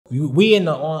I'm in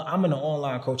the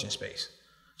online coaching space.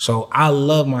 So I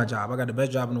love my job. I got the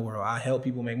best job in the world. I help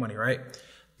people make money, right?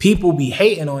 People be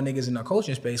hating on niggas in the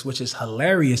coaching space, which is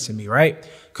hilarious to me, right?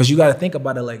 Because you got to think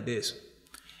about it like this.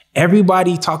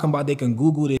 Everybody talking about they can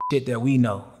Google this shit that we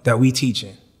know, that we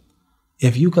teaching.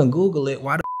 If you can Google it,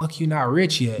 why the fuck you not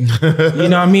rich yet? You know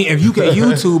what I mean? If you can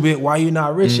YouTube it, why you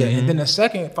not rich yet? And then the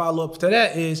second follow-up to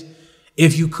that is,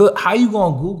 if you could, how you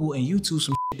gonna Google and YouTube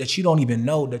some shit that you don't even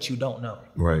know that you don't know?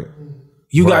 Right.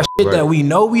 You got shit that we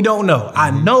know we don't know.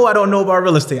 I know I don't know about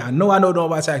real estate. I know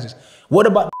about taxes. What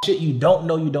about the shit you don't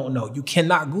know you don't know? You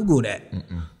cannot Google that.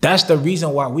 That's the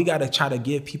reason why we gotta try to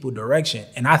give people direction.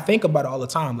 And I think about it all the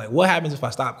time. Like, what happens if I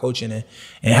stop coaching and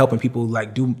helping people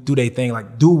like do their thing,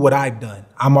 like do what I've done?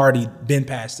 I'm already been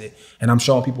past it and I'm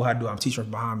showing people how to do it. I'm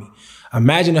teaching behind me.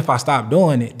 Imagine if I stop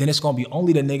doing it, then it's gonna be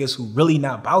only the niggas who really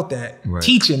not about that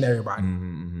teaching everybody.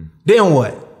 Then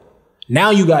what?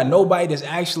 Now you got nobody that's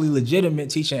actually legitimate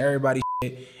teaching everybody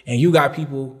shit, and you got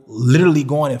people literally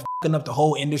going and fucking up the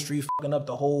whole industry, fucking up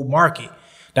the whole market.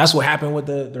 That's what happened with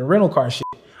the rental car shit.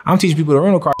 I'm teaching people the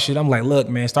rental car shit. I'm like, look,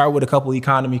 man, start with a couple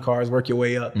economy cars, work your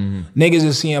way up. Niggas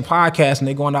is seeing podcasts and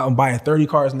they going out and buying 30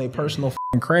 cars in their personal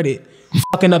fucking credit,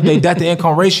 fucking up their debt to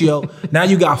income ratio. Now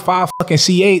you got 5 fucking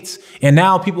C8s, and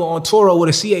now people on Turo with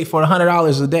a C8 for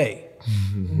 $100 a day.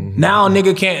 Now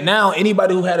nigga can't, now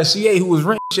anybody who had a C8 who was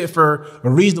renting shit for a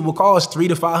reasonable cost, $300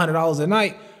 to $500 a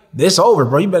night, this over,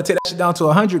 bro. You better take that shit down to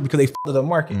 100 because they fucked up the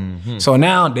market. So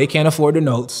now they can't afford the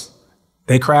notes.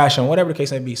 They crash on whatever the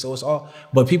case may be. So it's all,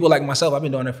 but people like myself, I've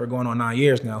been doing it for going on 9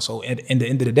 years now. So at the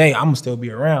end of the day, I'm gonna still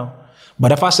be around.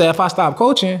 But if I stop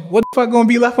coaching, what the fuck gonna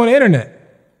be left on the internet?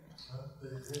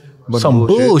 Some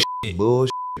bullshit.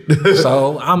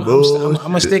 So I'm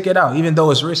gonna stick it out, even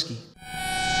though it's risky.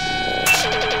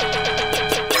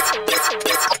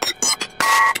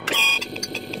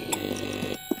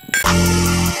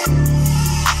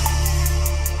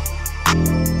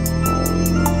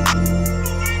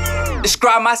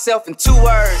 Describe myself in 2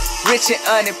 words, rich and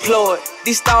unemployed.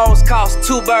 These stones cost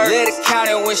 2 birds. Let it count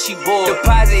it when she bored.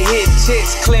 Deposit hit,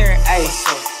 checks clearing, ayy,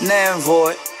 nothing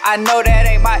void. I know that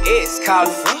ain't my ex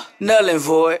calling, null and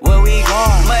void. Where we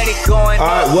going? Money going. All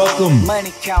right, welcome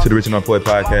to the Rich and Unemployed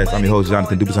podcast. I'm your host,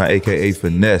 Jonathan Dubuisson, aka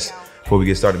Finesse. Before we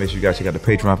get started, make sure you guys check out the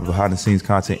Patreon for behind the scenes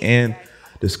content and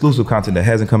the exclusive content that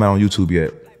hasn't come out on YouTube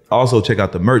yet. Also, check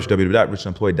out the merch,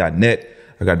 www.richunemployed.net.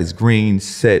 I got this green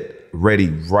set ready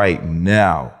right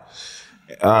now.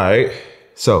 All right.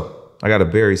 So I got a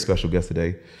very special guest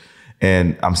today.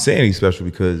 And I'm saying he's special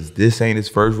because this ain't his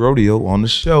first rodeo on the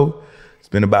show. It's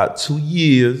been about 2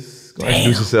 years. Go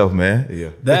introduce yourself, man.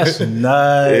 Yeah. That's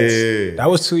nuts. Yeah. That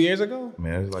was 2 years ago?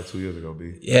 Man, it was like 2 years ago,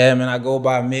 B. Yeah, man. I go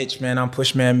by Mitch, man. I'm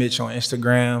PushMan Mitch on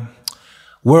Instagram.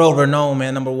 World renowned,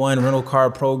 man. #1 rental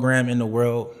car program in the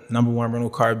world. #1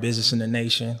 rental car business in the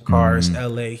nation. Cars,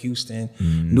 LA, Houston,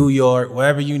 New York.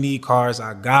 Wherever you need cars,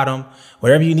 I got them.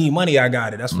 Wherever you need money, I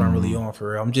got it. That's what I'm really on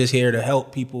for real. I'm just here to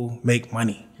help people make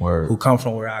money. Who come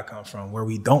from where I come from, where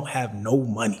we don't have no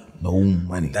money. No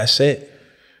money. That's it.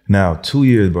 Now, 2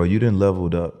 years, bro. You done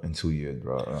leveled up in 2 years,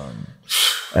 bro.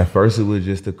 At first, it was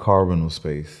just the car rental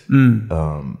space.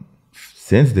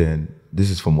 Since then,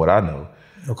 this is from what I know.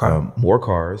 Okay. More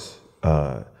cars,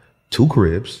 2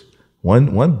 cribs,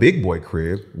 one big boy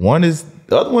crib. The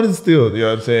other one is still, you know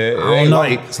what I'm saying? I don't know.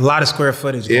 Light. It's a lot of square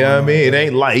footage. Yeah, I mean, it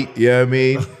ain't light. You know what I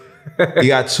mean? You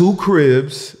got 2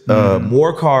 cribs,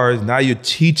 more cars. Now you're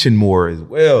teaching more as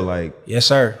well. Like, yes,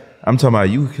 sir. I'm talking about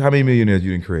you. How many millionaires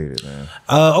you done created, man?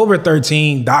 Over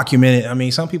 13 documented. I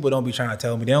mean, some people don't be trying to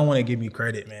tell me. They don't want to give me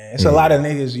credit, man. It's a lot of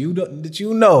niggas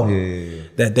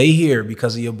that they hear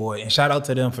because of your boy. And shout out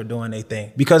to them for doing their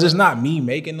thing. Because it's not me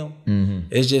making them.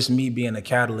 It's just me being a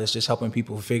catalyst, just helping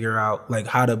people figure out like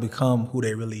how to become who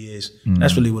they really is.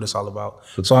 That's really what it's all about.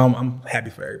 So I'm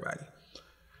happy for everybody.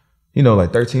 You know,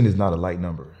 like 13 is not a light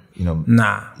number. You know,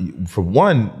 for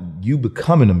one, you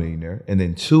becoming a millionaire, and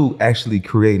then 2, actually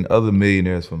creating other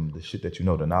millionaires from the shit that you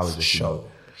know, the knowledge that you know.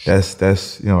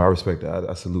 That's you know, I respect that.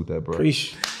 I salute that, bro.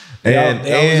 Appreciate. They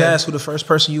always ask who the first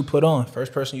person you put on.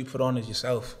 First person you put on is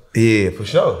yourself. Yeah, for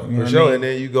sure, for sure. I mean? And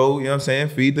then you go, you know what I'm saying,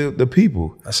 feed the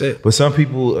people. That's it. But some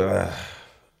people, I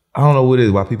don't know what it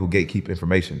is why people gatekeep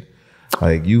information.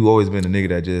 Like you always been a nigga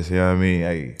that just, you know what I mean.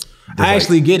 Hey, I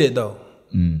actually get it though.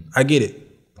 I get it.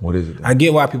 What is it then? I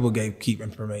get why people keep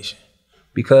information.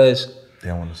 Because they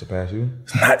don't want to surpass you?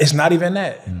 It's not even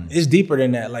that. It's deeper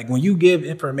than that. Like when you give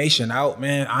information out,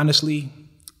 man, honestly,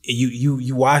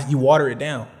 you water it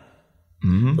down.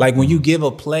 Like when you give a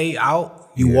play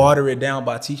out, you water it down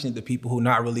by teaching it to people who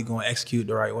not really going to execute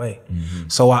the right way.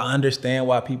 So I understand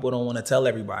why people don't want to tell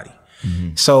everybody.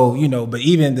 So, you know, but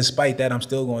even despite that, I'm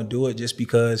still going to do it just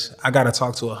because I got to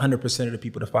talk to 100% of the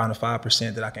people to find the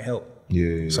 5% that I can help.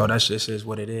 Yeah. So that's just is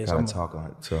what it is. Got to talk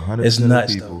to 100% of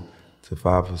the people. To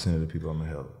 5% of the people I'm gonna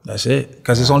help. That's it.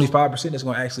 Because it's only 5% that's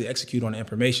gonna actually execute on the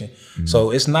information.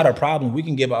 So it's not a problem. We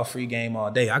can give out free game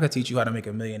all day. I could teach you how to make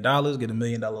 $1 million, get $1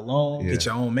 million loan, get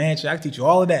your own mansion. I can teach you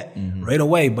all of that right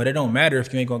away, but it don't matter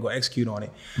if you ain't gonna go execute on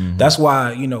it. That's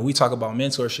why, you know, we talk about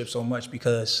mentorship so much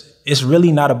because it's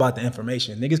really not about the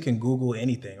information. Niggas can Google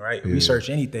anything, right? Research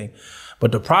anything.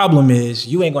 But the problem is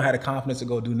you ain't gonna have the confidence to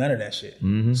go do none of that shit.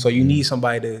 So you need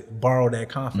somebody to borrow that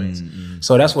confidence.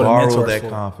 So that's what a mentor is for.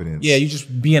 Confidence. Yeah, you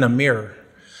just be in a mirror.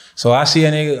 So I see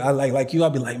a nigga, I like you,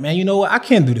 I'll be like, man, you know what? I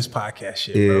can't do this podcast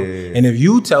shit, bro. And if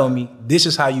you tell me this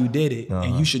is how you did it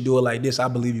and you should do it like this, I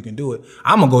believe you can do it,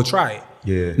 I'm gonna go try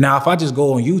it. Now, if I just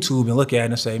go on YouTube and look at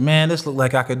it and say, man, this look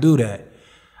like I could do that,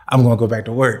 I'm gonna go back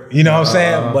to work. You know what I'm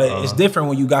saying? But it's different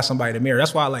when you got somebody to mirror.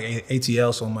 That's why I like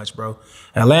ATL so much, bro.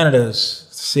 Atlanta's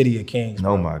city of kings,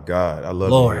 bro. Oh my God, I love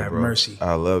it Lord here, have bro. mercy.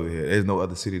 I love it here. There's no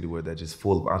other city where that's just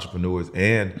full of entrepreneurs,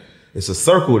 and it's a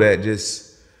circle that just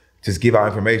give out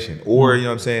information, or you know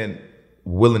what I'm saying,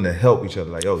 willing to help each other.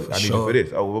 Like, yo, I need you for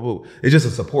this. Oh, it's just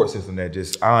a support system that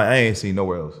just I ain't seen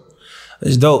nowhere else.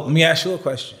 It's dope. Let me ask you a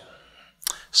question.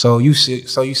 So you see,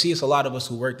 it's a lot of us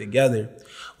who work together.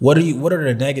 What are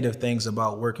the negative things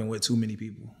about working with too many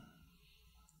people?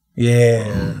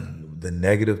 The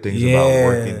negative things about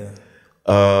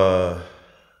working.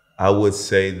 I would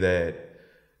say that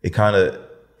it kind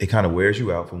of wears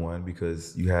you out, for one,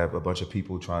 because you have a bunch of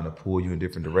people trying to pull you in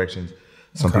different directions.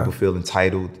 Some people feel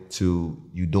entitled to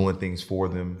you doing things for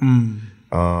them.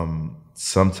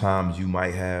 Sometimes you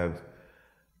might have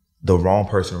the wrong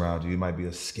person around you. It might be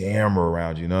a scammer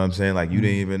around you. You know what I'm saying? Like, you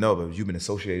didn't even know, but you've been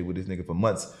associated with this nigga for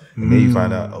months. And then you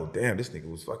find out, oh, damn, this nigga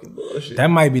was fucking bullshit. That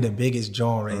might be the biggest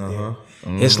joint right there.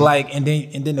 It's like, and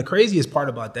then the craziest part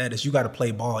about that is you got to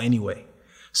play ball anyway.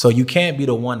 So you can't be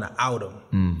the one to out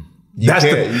them. You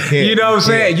can't. You know what I'm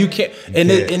saying? You can't.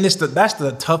 That's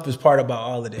the toughest part about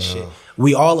all of this shit.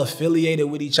 We all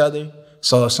affiliated with each other.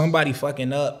 So if somebody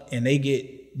fucking up and they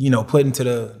get, you know, put into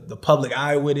the public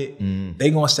eye with it, they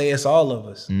gonna say it's all of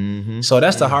us. So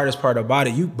that's the hardest part about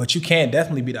it. But you can't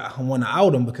definitely be the one to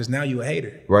out them, because now you a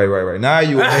hater. Right. Now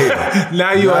you a hater.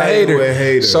 now you a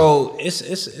hater. So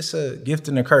it's a gift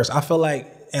and a curse. I feel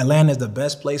like Atlanta is the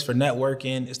best place for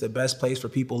networking. It's the best place for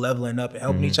people leveling up and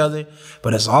helping each other.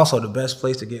 But it's also the best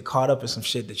place to get caught up in some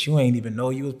shit that you ain't even know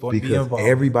you was supposed to be involved. Because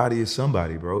everybody is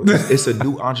somebody, bro. It's a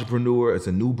new entrepreneur. It's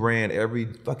a new brand every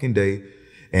fucking day.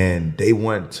 And they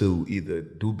want to either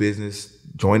do business,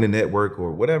 join the network,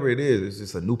 or whatever it is. It's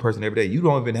just a new person every day. You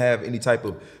don't even have any type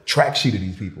of track sheet of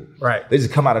these people. Right. They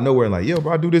just come out of nowhere and like, yo,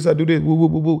 bro, I do this, woo, woo,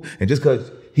 woo, woo. And just because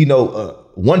he know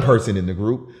one person in the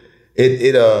group,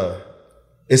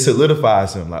 it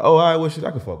solidifies him. Like, oh, all right, well, shit,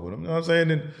 I can fuck with him. You know what I'm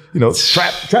saying? And, you know,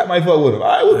 Trap might fuck with him. All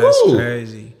right, well, that's cool.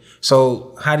 crazy.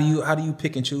 So how do you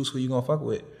pick and choose who you gonna fuck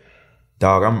with?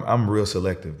 Dog, I'm real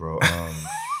selective, bro.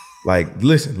 Like,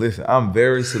 listen, I'm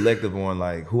very selective on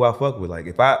like who I fuck with. Like,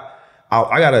 if I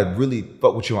gotta really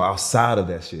fuck with you on outside of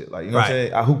that shit. Like, you know what I'm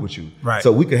saying? I hoop with you. Right.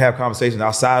 So we could have conversations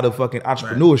outside of fucking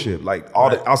entrepreneurship. Like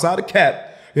outside of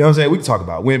cap, you know what I'm saying? We can talk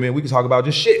about women, we can talk about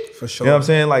just shit. For sure. You know what I'm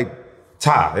saying? Like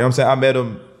Ty, you know what I'm saying? I met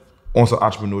him on some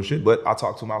entrepreneurship, but I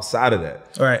talked to him outside of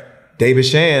that. Right. David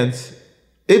Shands,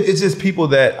 it's just people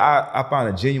that I find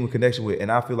a genuine connection with,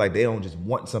 and I feel like they don't just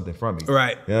want something from me.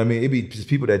 Right. You know what I mean? It'd be just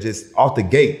people that just off the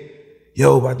gate,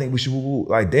 yo, I think we should woo.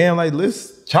 Like, damn, like,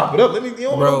 let's chop it up. Let me, you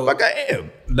know what the fuck I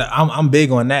am. I'm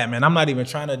big on that, man. I'm not even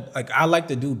trying to, like, I like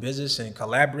to do business and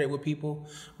collaborate with people,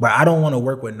 but I don't want to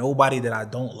work with nobody that I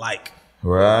don't like.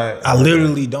 Right. I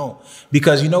literally don't.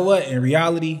 Because you know what? In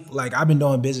reality, like, I've been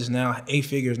doing business now, 8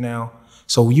 figures now.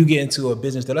 So when you get into a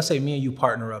business that, let's say me and you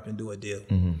partner up and do a deal,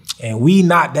 and we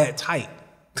not that tight.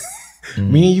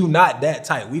 Me and you not that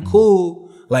tight. We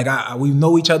cool. Like, we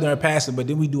know each other in passing, but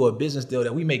then we do a business deal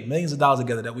that we make millions of dollars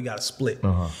together that we got to split.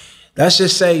 Let's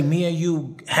just say me and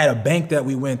you had a bank that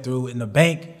we went through, and the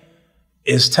bank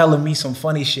is telling me some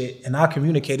funny shit, and I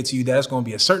communicated to you that it's going to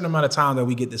be a certain amount of time that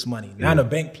we get this money. Now the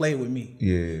bank played with me.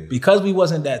 Yeah. Because we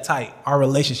wasn't that tight, our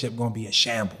relationship going to be in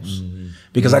shambles.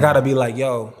 Because I got to be like,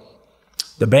 yo,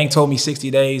 the bank told me 60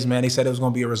 days, man. They said it was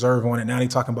going to be a reserve on it. Now they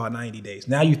talking about 90 days.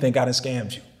 Now you think I done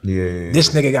scammed you. Yeah. This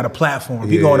nigga got a platform.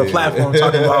 He go on a platform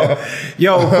talking about,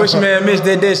 yo, PushMan Mitch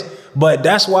did this. But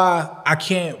that's why I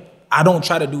can't I don't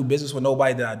try to do business with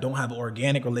nobody that I don't have an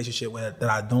organic relationship with, that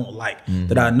I don't like.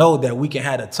 That I know that we can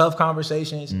have the tough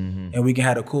conversations and we can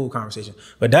have the cool conversations.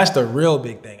 But that's the real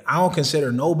big thing. I don't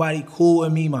consider nobody cool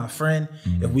with me, my friend,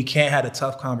 if we can't have a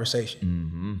tough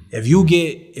conversation. If you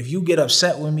get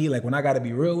upset with me, like when I got to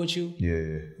be real with you,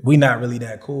 we not really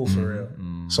that cool for real.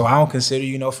 So I don't consider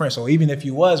you no friend. So even if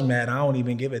you was mad, I don't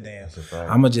even give a damn.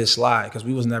 I'ma just slide because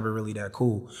we was never really that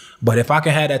cool. But if I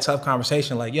can have that tough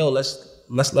conversation, like yo, let's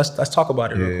talk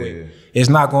about it real quick. It's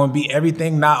not going to be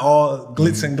everything, not all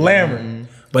glitz and glamour.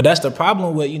 But that's the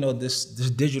problem with this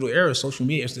digital era, social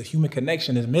media. It's the human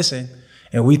connection is missing,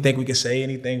 and we think we can say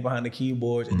anything behind the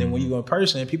keyboards. And then when you go in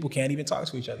person, people can't even talk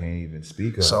to each other. Can't even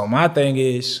speak up. So my thing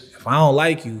is, if I don't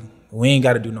like you, we ain't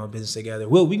got to do no business together.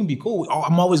 We can be cool.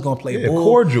 I'm always going to play bull.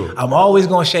 Cordial. I'm always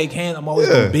going to shake hands. I'm always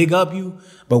going to big up you.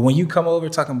 But when you come over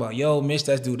talking about, yo, Mitch,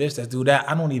 let's do this, let's do that,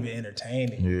 I don't even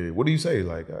entertain it. Yeah. What do you say?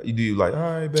 Like, you like, all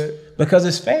right, bet. Because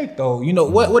it's fake, though.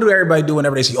 What do everybody do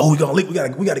whenever they say, oh, we gonna leak, we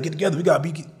got to get together, we got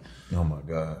to be. Oh my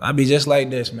God. I be just like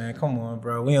this, man. Come on,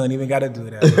 bro. We don't even got to do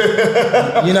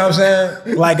that. You know what I'm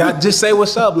saying? Like, I just say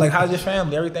what's up. Like, how's your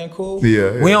family? Everything cool?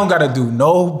 Yeah. We don't got to do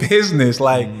no business.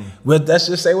 Like, let's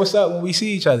just say what's up when we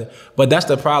see each other. But that's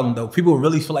the problem, though. People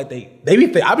really feel like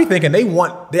I be thinking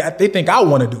they think I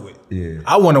want to do it. Yeah.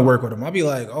 I want to work with them. I be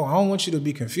like, oh, I don't want you to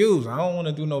be confused. I don't want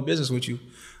to do no business with you.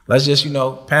 Let's just,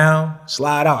 pound,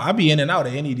 slide out. I be in and out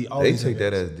of any of They take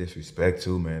that as disrespect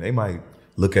too, man. They might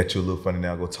look at you a little funny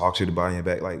now, go talk shit about your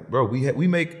back. Like, bro, we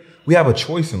have a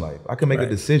choice in life. I can make a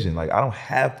decision. Like, I don't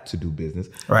have to do business.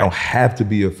 I don't have to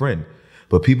be your friend.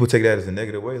 But people take that as a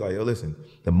negative way. Like, yo, listen,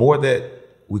 the more that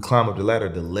we climb up the ladder,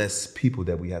 the less people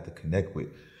that we have to connect with.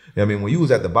 You know what I mean? When you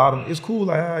was at the bottom, it's cool.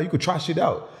 Like, you could try shit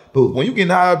out. But when you get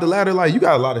high up the ladder, like, you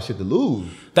got a lot of shit to lose.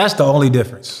 That's the only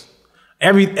difference.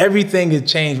 Everything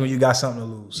has changed when you got something to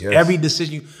lose. Yes. Every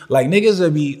decision, like niggas will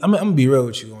be, I'm gonna be real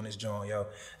with you on this joint, yo.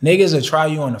 Niggas will try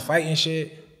you on the fighting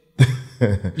shit.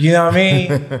 You know what I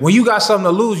mean? When you got something to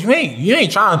lose, you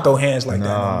ain't trying to throw hands like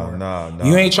that no more. No.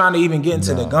 You ain't trying to even get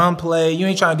into the gunplay. You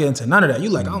ain't trying to get into none of that. You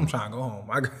like, I'm trying to go home.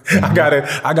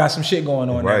 I got some shit going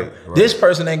on now. This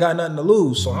person ain't got nothing to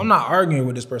lose, so I'm not arguing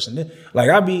with this person.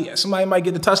 Like somebody might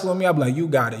get the tussle with me. I'll be like, you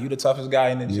got it. You the toughest guy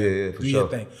in the gym. Yeah, for sure.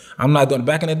 Thing. I'm not doing it.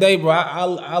 Back in the day, bro,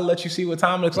 I'll let you see what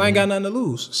time it is. I ain't got nothing to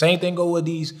lose. Same thing go with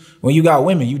these. When you got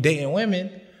women, you dating women,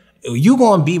 you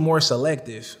gonna be more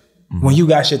selective. When you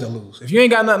got shit to lose. If you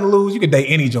ain't got nothing to lose, you could date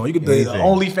any joint. You could date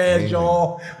OnlyFans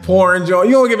joint, porn joint.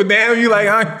 You don't give a damn. You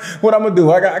like, what I'm gonna do?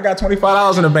 I got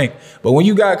 $25 in the bank. But when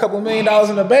you got a couple $1 million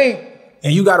in the bank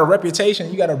and you got a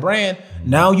reputation, you got a brand,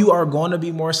 now you are going to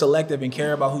be more selective and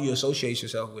care about who you associate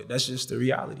yourself with. That's just the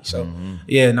reality. So when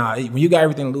you got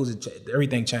everything to lose,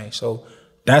 everything changed. So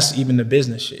that's even the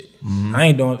business shit. I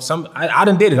ain't doing I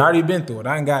done did it. I already been through it.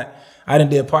 I done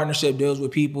did partnership deals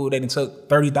with people. They done took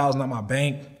 $30,000 out of my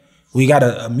bank. We got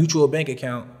a mutual bank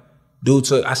account.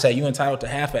 I said, you entitled to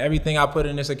half of everything I put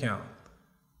in this account.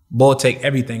 Boy, take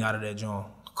everything out of that joint.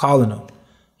 Calling him.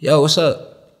 Yo, what's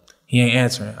up? He ain't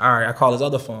answering. All right, I call his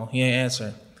other phone. He ain't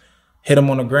answering. Hit him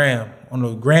on the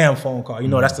gram phone call. You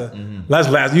know, that's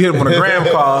last. You hit him on the gram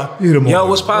call. Yo,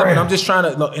 what's poppin'? I'm just trying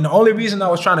to, look, and the only reason I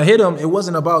was trying to hit him, it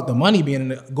wasn't about the money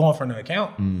going from the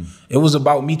account. It was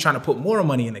about me trying to put more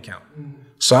money in the account.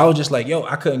 So I was just like, yo,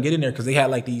 I couldn't get in there because they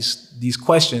had like these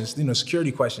questions,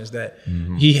 security questions that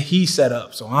he set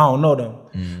up. So I don't know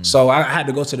them. So I had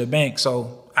to go to the bank.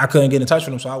 So I couldn't get in touch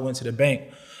with him. So I went to the bank.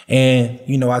 And,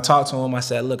 I talked to him. I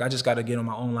said, look, I just got to get on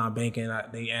my online banking.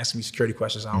 They asked me security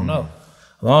questions. I don't know.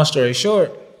 Long story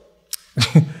short,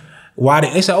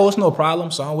 they said, oh, it's no problem.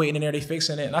 So I'm waiting in there. They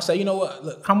fixing it. And I said, you know what?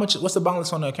 Look, what's the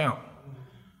balance on the account?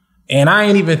 And I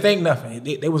ain't even think nothing.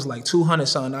 They was like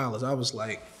 $200-something. I was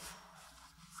like,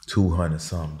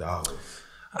 $200-something.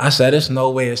 I said, there's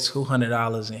no way it's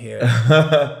 $200 in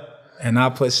here. And I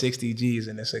put 60 G's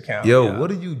in this account. Yo, what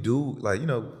do you do? Like,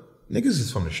 niggas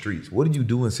is from the streets. What do you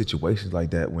do in situations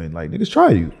like that when like niggas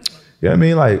try you? You know what I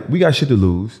mean? Like, we got shit to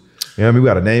lose. You know what I mean? We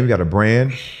got a name, we got a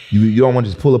brand. You don't want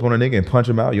to just pull up on a nigga and punch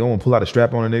him out. You don't want to pull out a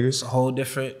strap on a nigga. It's a whole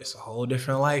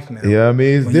different life now. Yeah, you know what I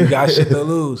mean? When you got shit to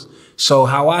lose. So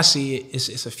how I see it,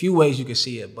 it's a few ways you can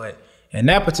see it. But in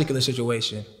that particular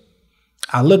situation,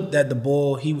 I looked at the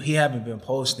bull. He haven't been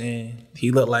posting.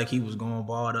 He looked like he was going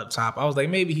bald up top. I was like,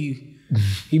 maybe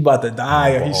he about to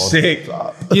die or he's sick.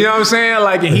 You know what I'm saying?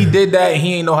 Like, and he did that and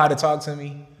he ain't know how to talk to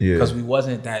me because we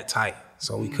wasn't that tight.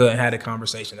 So we couldn't have a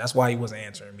conversation. That's why he wasn't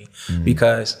answering me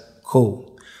because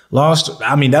cool. That's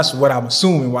what I'm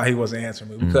assuming why he wasn't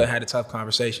answering me. We couldn't have a tough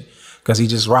conversation because he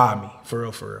just robbed me for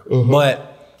real.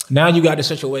 But now you got the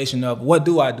situation of what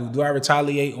do? Do I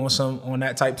retaliate on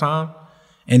that type time?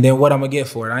 And then what I'm gonna get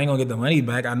for it? I ain't gonna get the money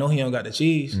back. I know he don't got the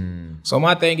cheese. So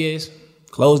my thing is,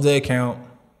 close the account.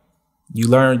 You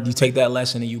learn, you take that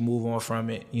lesson and you move on from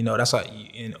it. You know, that's how,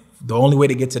 and the only way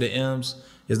to get to the M's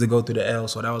is to go through the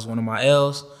L's. So that was one of my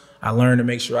L's. I learned to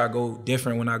make sure I go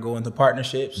different when I go into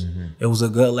partnerships. It was a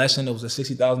good lesson. It was a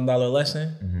 $60,000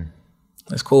 lesson.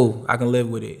 That's cool. I can live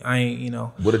with it. I ain't, you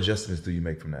know. What adjustments do you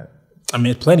make from that? I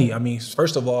mean, plenty. I mean,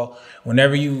 first of all,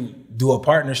 whenever you do a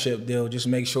partnership deal, just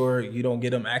make sure you don't get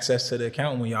them access to the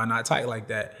account when y'all not tight like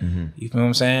that. You feel what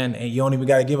I'm saying? And you don't even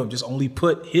got to give him. Just only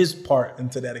put his part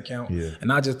into that account,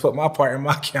 and I just put my part in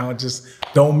my account. Just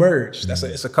don't merge. That's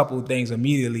it's a couple of things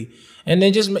immediately, and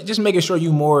then just making sure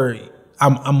you more.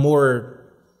 I'm more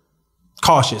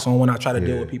cautious on when I try to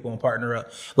deal with people and partner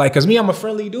up. Like, cause me, I'm a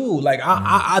friendly dude. Like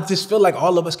I just feel like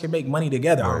all of us can make money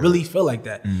together. I really feel like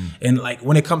that. And like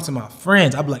when it comes to my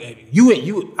friends, I'm like, hey,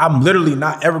 I'm literally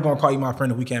not ever gonna call you my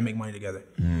friend if we can't make money together.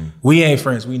 We ain't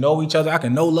friends. We know each other. I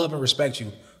can know, love, and respect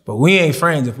you. But we ain't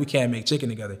friends if we can't make chicken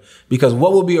together. Because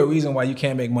what would be a reason why you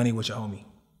can't make money with your homie?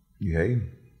 You hate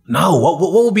him? No, what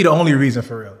would be the only reason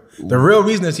for real? The real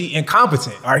reason is he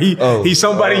incompetent, or he's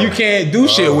somebody you can't do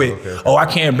shit with. Okay. Oh, I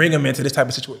can't bring him into this type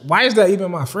of situation. Why is that even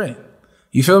my friend?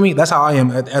 You feel me? That's how I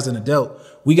am as an adult.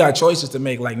 We got choices to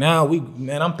make. Like now,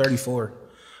 I'm 34.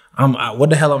 What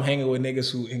the hell I'm hanging with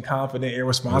niggas who incompetent,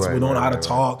 irresponsible, don't know how to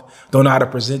talk, don't know how to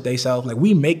present themselves. Like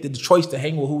we make the choice to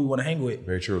hang with who we want to hang with.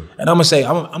 Very true. And I'm gonna say,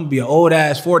 I'm gonna be an old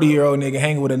ass 40-year-old nigga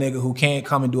hanging with a nigga who can't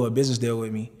come and do a business deal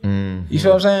with me. You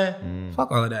feel what I'm saying?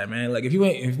 Fuck all of that, man. Like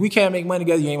if we can't make money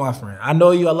together, you ain't my friend. I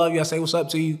know you, I love you, I say what's up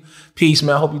to you. Peace,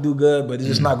 man. I hope you do good, but it's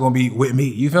just not gonna be with me.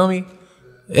 You feel me?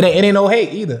 It ain't no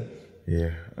hate either.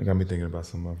 Yeah, I got me thinking about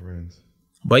some of my friends.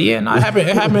 But yeah, no, it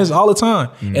happens all the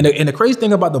time. And the crazy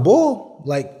thing about the bull,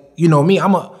 like, you know me,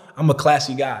 I'm a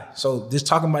classy guy. So just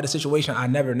talking about the situation, I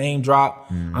never name drop.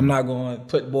 I'm not going to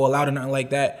put bull out or nothing like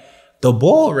that. The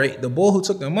bull who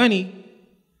took the money,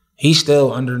 he's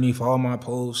still underneath all my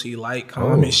posts. He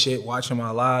comment shit, watching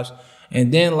my lives.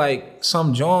 And then like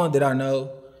some John that I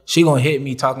know, she gonna hit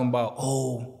me talking about,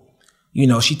 you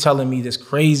know, she telling me this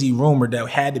crazy rumor that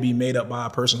had to be made up by a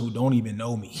person who don't even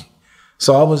know me.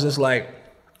 So I was just like,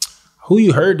 who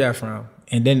you heard that from?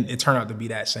 And then it turned out to be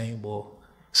that same bull.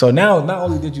 So now, not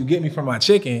only did you get me from my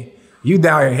chicken, you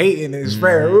down here hating and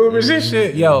spreading rumors and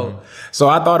shit. Yo. So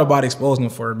I thought about exposing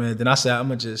him for a minute. Then I said, I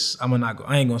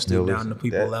ain't gonna stoop down to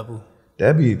people level.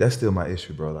 That's still my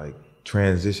issue, bro. Like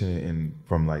transitioning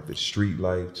from like the street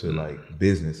life to like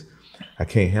business. I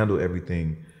can't handle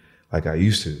everything like I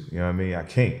used to. You know what I mean? I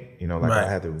can't. You know, like I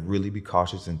have to really be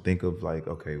cautious and think of like,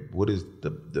 okay, what is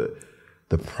the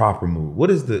proper move?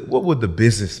 What would the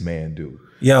businessman do?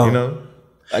 Yo, you know,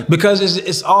 like, because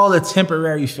it's all a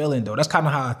temporary feeling though. That's kind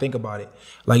of how I think about it.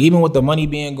 Like even with the money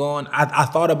being gone, I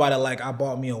thought about it like I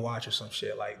bought me a watch or some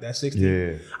shit like that 60.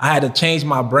 Yeah, I had to change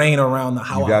my brain around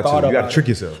how I thought about it. You got to trick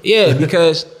yourself. Yeah,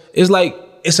 because it's like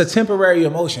it's a temporary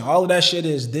emotion. All of that shit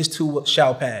is this too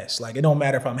shall pass. Like it don't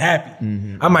matter if I'm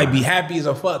happy. I might be happy as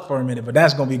a fuck for a minute, but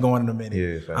that's gonna be going in a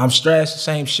minute. Yeah, I'm stressed,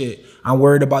 same shit. I'm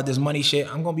worried about this money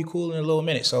shit. I'm gonna be cool in a little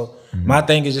minute. So my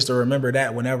thing is just to remember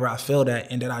that whenever I feel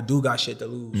that and that I do got shit to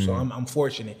lose. So I'm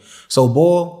fortunate. So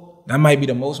bull, that might be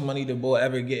the most money the bull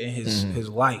ever get in his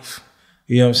life.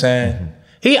 You know what I'm saying?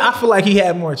 I feel like he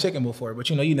had more chicken before, but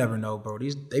you know, you never know, bro.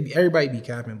 Everybody be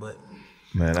capping, but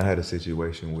man, I had a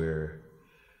situation where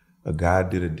a guy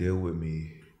did a deal with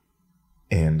me,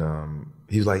 and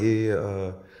he was like,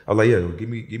 I was like, yeah, give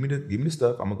me the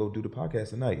stuff. I'm gonna go do the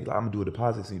podcast tonight. He's like, I'm gonna do a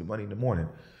deposit, see the money in the morning.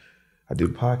 I do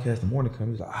the podcast in the morning. He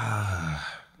was like, I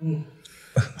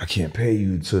can't pay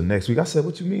you till next week. I said,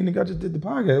 what you mean, nigga? I just did the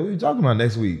podcast. What are you talking about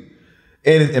next week?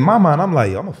 And in my mind, I'm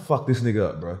like, yo, I'm gonna fuck this nigga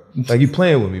up, bro. Like you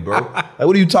playing with me, bro. Like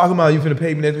what are you talking about? You finna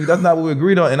pay me next week? That's not what we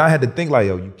agreed on. And I had to think like,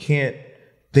 yo, you can't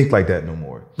think like that no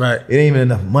more. Right. It ain't even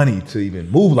enough money to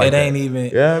even move like that. It ain't even.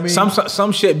 You know what I mean?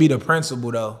 Some shit be the principle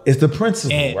though. It's the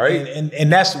principle, right?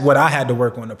 And that's what I had to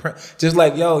work on. Just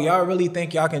like, yo, y'all really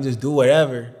think y'all can just do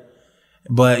whatever.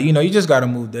 But you know, you just gotta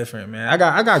move different, man. I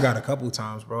got a couple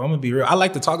times, bro. I'm gonna be real. I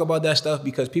like to talk about that stuff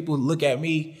because people look at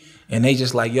me and they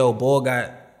just like, yo, boy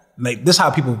got like this is how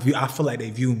people view. I feel like they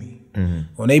view me.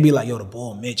 When they be like, yo, the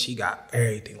boy Mitch, he got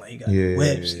everything. Like he got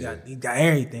whips, he got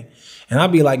everything. And I'll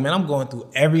be like, man, I'm going through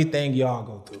everything y'all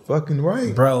go through. Fucking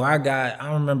right. Bro,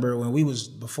 I remember when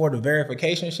before the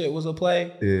verification shit was a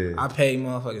play, I paid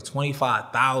motherfuckers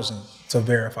 $25,000 to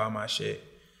verify my shit.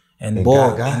 And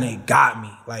boy, and they got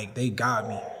me. Like they got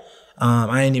me.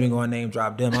 I ain't even gonna name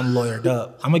drop them. I'm lawyered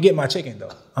up. I'm gonna get my chicken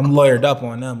though. I'm lawyered up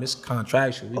on them. It's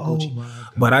contractual. We Gucci.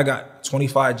 But I got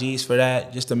 25 G's for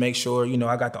that just to make sure, you know,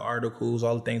 I got the articles,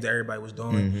 all the things that everybody was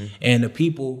doing. And the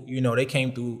people, you know, they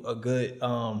came through a good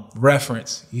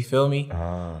reference. You feel me?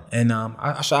 And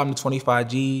I shot them to 25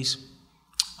 G's.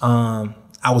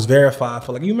 I was verified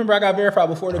for you remember I got verified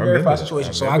before the verified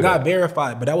situation. So I got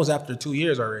verified, but that was after 2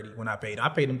 years already when I paid. I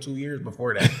paid them 2 years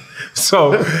before that.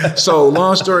 So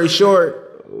long story short,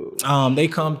 they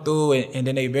come through and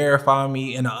then they verify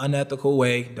me in an unethical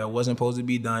way that wasn't supposed to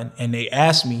be done. And they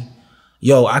asked me,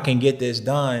 yo, I can get this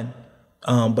done,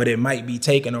 but it might be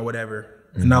taken or whatever.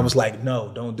 And I was like,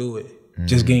 no, don't do it.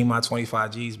 Just give me my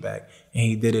 25 G's back. And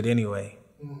he did it anyway.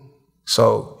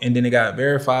 So, and then it got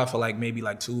verified for maybe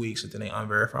 2 weeks, and then they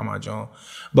unverified my joint.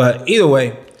 But either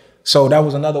way, so that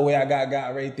was another way I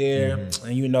got right there.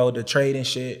 And you know, the trading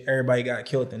shit, everybody got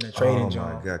killed in the trading joint.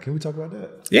 Oh my God, can we talk about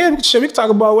that? Yeah, we can talk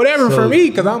about whatever for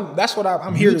me, because that's what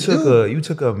I'm here to do. You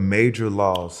took a major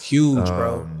loss. Huge,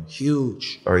 bro.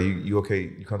 Huge. Are you okay?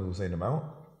 You comfortable saying the amount?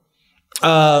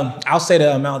 I'll say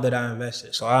the amount that I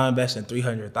invested. So I invested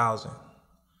 $300,000.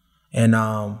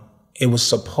 And it was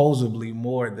supposedly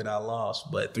more that I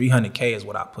lost, but $300K is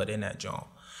what I put in that joint.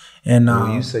 And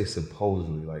when you say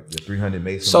supposedly, the 300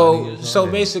 made some money. So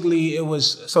basically, it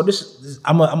was. So this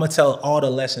I'm gonna tell all the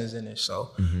lessons in this.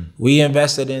 So we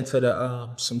invested into the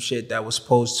some shit that was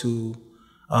supposed to.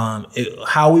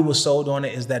 How we were sold on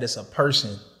it is that it's a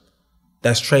person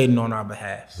that's trading on our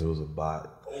behalf. So it was a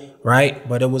bot, right?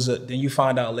 But it was then you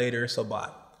find out later it's a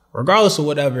bot. Regardless of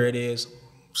whatever it is,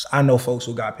 I know folks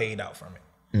who got paid out from it.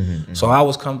 So I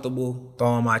was comfortable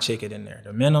throwing my chicken in there.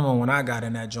 The minimum when I got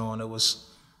in that joint, it was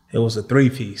a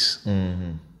 3-piece.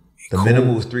 The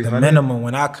minimum was 300? The minimum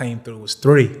when I came through was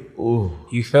 3. Ooh.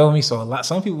 You feel me? So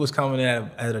some people was coming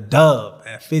at a dub,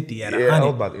 at 50, at 100. Yeah, I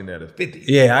was about to end at a 50.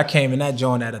 Yeah, I came in that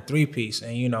joint at a 3-piece.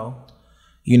 And you know,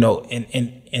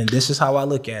 and this is how I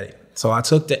look at it. So I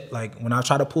took that, when I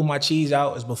try to pull my cheese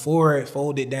out, it's before it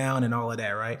folded down and all of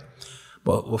that, right?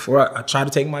 But before I tried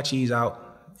to take my cheese out,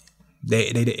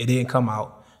 it didn't come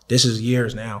out. This is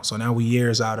years now. So now we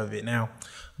years out of it now.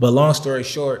 But long story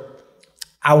short,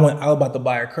 I was about to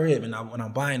buy a crib, and when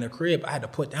I'm buying a crib, I had to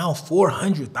put down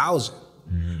 $400,000.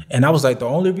 And I was like, the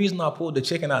only reason I pulled the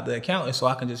chicken out the account is so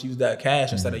I can just use that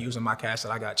cash instead of using my cash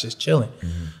that I got just chilling.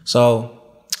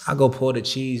 So I go pull the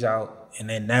cheese out, and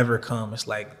they never come. It's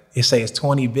it says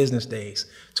 20 business days.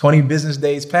 20 business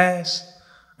days pass,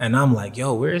 and I'm like,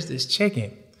 yo, where is this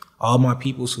chicken? All my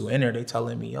peoples who enter, they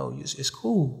telling me, yo, it's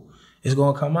cool. It's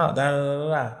gonna come out. Da, da, da,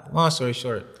 da. Long story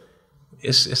short,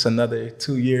 it's another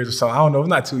 2 years or so. I don't know, it's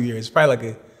not 2 years. It's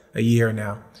probably a year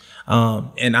now.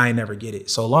 And I never get it.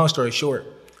 So long story short,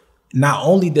 not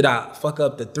only did I fuck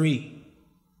up the 3,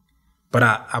 but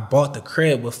I bought the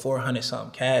crib with 400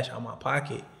 something cash out of my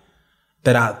pocket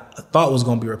that I thought was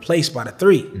gonna be replaced by the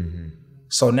 3.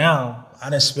 So now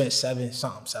I done spent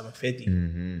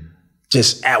 750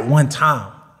 just at one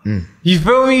time. You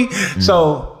feel me?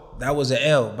 So that was an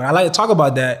L. But I like to talk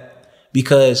about that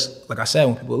because, like I said,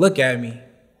 when people look at me,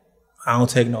 I don't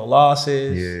take no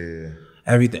losses. Yeah.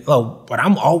 Everything. Oh, but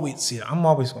I'm always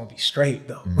gonna be straight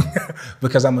though,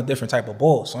 because I'm a different type of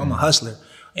bull. So I'm a hustler,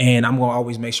 and I'm gonna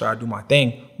always make sure I do my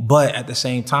thing. But at the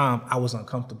same time, I was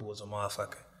uncomfortable as a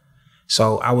motherfucker.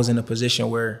 So I was in a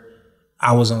position where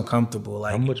I was uncomfortable.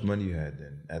 How much money you had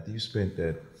then after you spent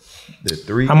the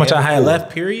 3? How much I had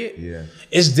left? Period. Yeah.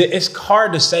 It's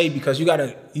hard to say because you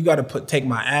gotta take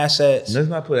my assets. Let's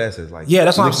not put assets Yeah,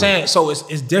 that's what I'm saying. So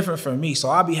it's different for me. So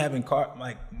I'll be having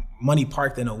money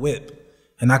parked in a whip,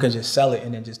 and I could just sell it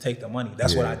and then just take the money.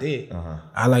 That's what I did.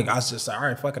 I was just like, all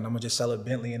right, fuck it, I'm gonna just sell a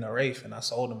Bentley and a Wraith, and I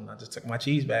sold them, and I just took my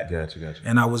cheese back. Gotcha.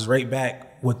 And I was right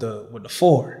back with the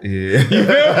 4. Yeah. You feel me?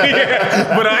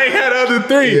 Yeah. But I ain't had other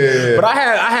 3. Yeah. But I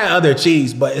had other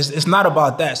cheese, but it's not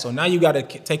about that. So now you gotta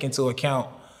take into account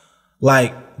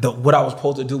what I was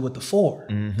supposed to do with the 4,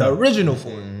 the original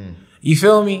 4. You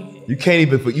feel me? You can't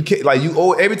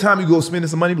every time you go spending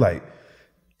some money,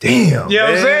 damn. You know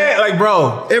what I'm saying?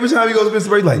 Bro. Every time you go spend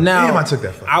some money, now, damn, I took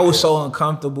that. I was so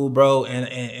uncomfortable, bro,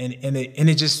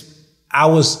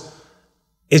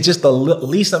 it's just the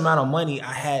least amount of money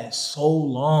I had so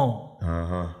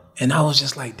long. And I was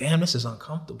just like, damn, this is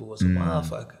uncomfortable as a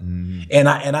motherfucker. And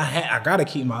I gotta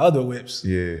keep my other whips.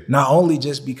 Yeah. Not only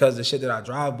just because the shit that I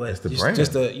drive, but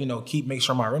just to, make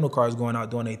sure my rental car is going out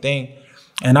doing their thing.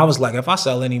 And I was like, if I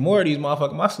sell any more of these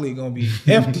motherfuckers, my fleet gonna be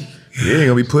empty. You ain't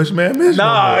gonna be PushMan Mitch.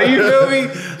 Nah, you feel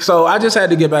me? So I just had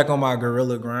to get back on my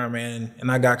guerrilla grind, man,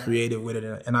 and I got creative with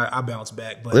it, and I bounced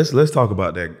back. But let's talk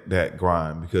about that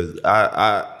grind, because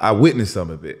I witnessed some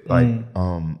of it. Like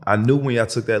I knew when y'all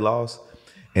took that loss,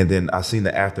 and then I seen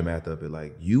the aftermath of it.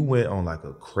 Like you went on like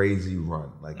a crazy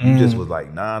run. Like you just was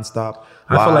like nonstop.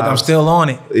 I feel like I'm still on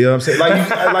it. You know what I'm saying? Like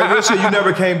like your shit, you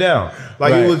never came down.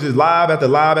 Like it was just live after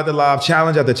live after live,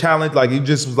 challenge after challenge. Like you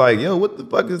just was like, yo, what the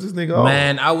fuck is this nigga on?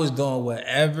 Man, I was doing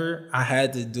whatever I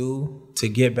had to do to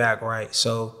get back right.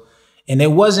 So, and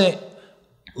it wasn't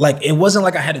like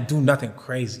I had to do nothing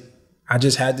crazy. I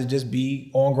just had to just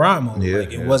be on grind mode.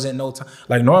 It wasn't no time.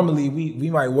 Like normally we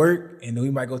might work and then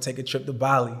we might go take a trip to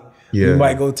Bali. We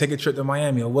might go take a trip to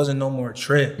Miami. It wasn't no more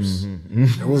trips.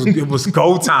 It was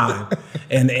go time.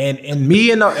 And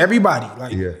me and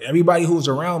everybody, everybody who was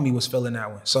around me was feeling that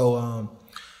one. So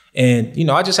and you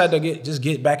know, I just had to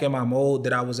get back in my mode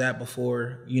that I was at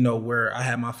before, you know, where I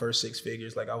had my first 6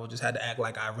 figures. Like I just had to act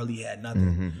like I really had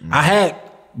nothing. I had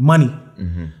money,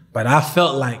 but I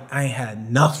felt like I ain't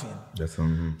had nothing.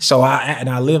 So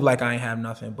I lived like I ain't have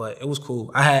nothing, but it was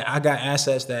cool. I got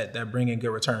assets that bring in good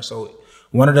returns. So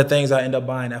one of the things I ended up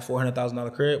buying, that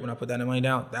 $400,000 crib, when I put that money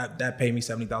down, that paid me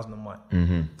 $70,000 a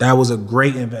month. That was a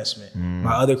great investment.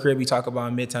 My other crib we talk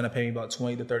about in Midtown, that paid me about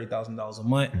 $20,000 to $30,000 a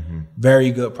month.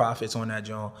 Very good profits on that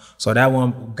joint. So that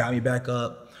one got me back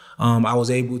up. I was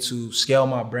able to scale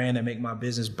my brand and make my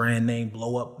business brand name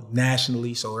blow up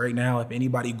nationally. So right now, if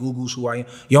anybody Googles who I am,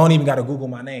 you don't even got to Google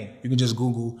my name. You can just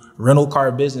Google rental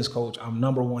car business coach. I'm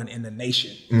 #1 in the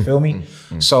nation. You feel me?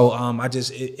 So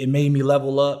it made me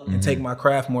level up and take my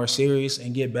craft more serious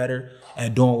and get better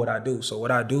at doing what I do. So what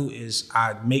I do is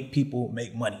I make people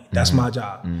make money. That's my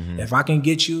job. If I can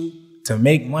get you to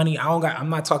make money, I'm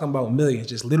not talking about millions,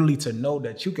 just literally to know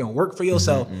that you can work for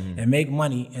yourself and make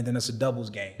money, and then it's a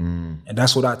doubles game. And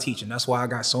that's what I teach. And that's why I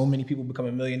got so many people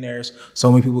becoming millionaires,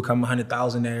 so many people becoming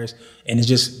 100,000aires, and it's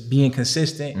just being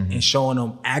consistent and showing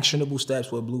them actionable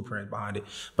steps with blueprints behind it.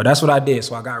 But that's what I did.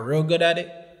 So I got real good at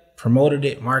it, promoted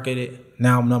it, marketed it.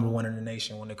 Now I'm #1 in the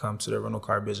nation when it comes to the rental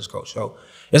car business coach. So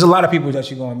there's a lot of people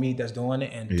that you're gonna meet that's doing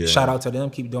it, and shout out to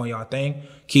them. Keep doing y'all thing.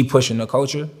 Keep pushing the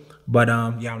culture. But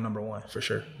I'm #1 for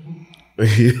sure.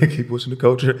 Keep pushing the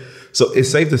culture. So it's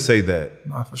safe to say that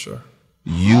for sure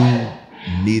you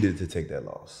needed to take that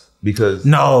loss, because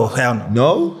no, hell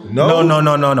no.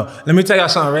 No. Let me tell y'all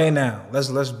something right now.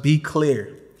 Let's be clear.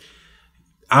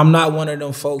 I'm not one of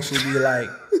them folks who be like,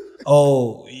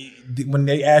 oh, when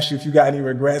they ask you if you got any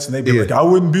regrets, and they be like, I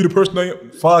wouldn't be the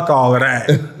person fuck all of that.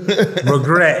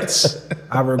 Regrets.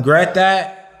 I regret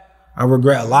that. I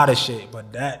regret a lot of shit, but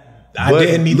I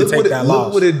didn't need to take that loss.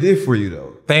 Look what it did for you,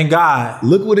 though. Thank God.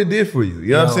 Look what it did for you.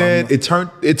 You know what I'm saying? It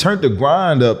turned the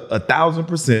grind up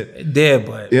 1,000%. It did,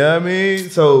 but you know what I mean?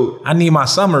 So I need my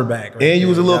summer back. Right, and you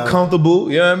was a little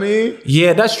comfortable. You know what I mean?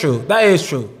 Yeah, that's true. That is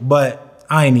true. But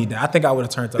I ain't need that. I think I would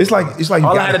have turned up. It's like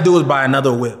all I had to do was buy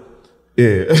another whip.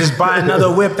 Yeah. Just buy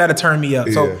another whip that'll turn me up.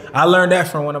 So I learned that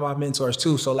from one of my mentors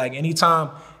too. So like anytime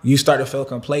you start to feel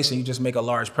complacent, you just make a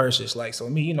large purchase. Like, so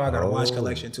me, you know, I got a watch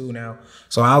collection too now.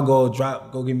 So I'll go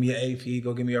give me an AP,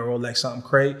 go give me a Rolex, something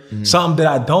crazy, something that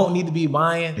I don't need to be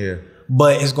buying. Yeah.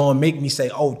 But it's gonna make me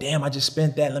say, "Oh damn, I just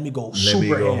spent that. Let me go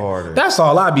harder." That's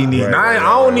all I be needing. I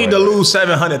don't need to lose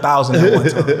 700,000 at one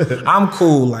time. I'm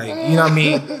cool, like, you know what I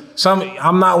mean.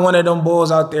 I'm not one of them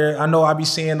bulls out there. I know I be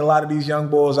seeing a lot of these young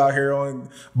bulls out here on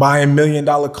buying $1 million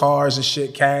cars and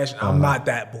shit cash. I'm not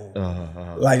that bull.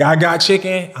 Like I got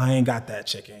chicken, I ain't got that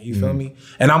chicken. You feel me?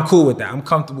 And I'm cool with that. I'm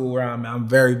comfortable where I'm at. I'm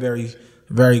very, very,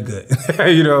 very good.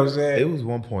 You know what I'm saying? It was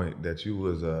one point that you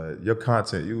was your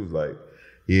content. You was like,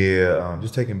 yeah,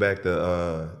 just taking back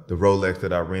the Rolex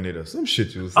that I rented or some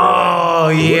shit you was saying. Oh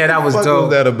yeah, that was dope. What was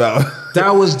that about?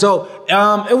 That was dope.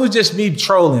 It was just me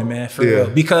trolling, man, for real.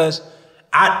 Because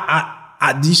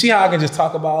do you see how I can just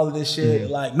talk about all of this shit?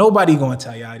 Like nobody gonna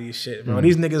tell y'all this shit, bro.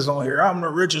 These niggas on here, I'm the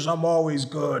richest, I'm always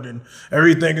good, and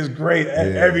everything is great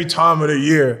at every time of the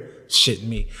year. Shit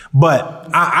me. But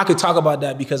I could talk about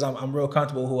that because I'm real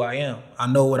comfortable who I am. I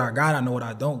know what I got, I know what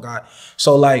I don't got.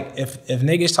 So like if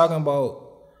niggas talking about,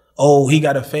 oh, he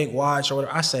got a fake watch or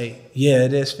whatever, I say, yeah,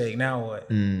 it is fake. Now what?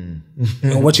 And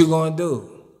what you gonna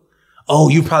do? Oh,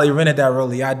 you probably rented that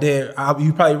Rollie. I did.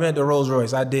 You probably rented the Rolls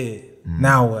Royce. I did.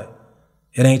 Now what?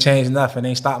 It ain't changed nothing. It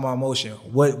ain't stopped my emotion.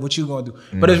 What you gonna do?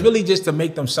 But it's really just to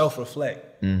make them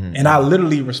self-reflect. And I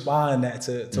literally respond that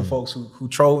to folks who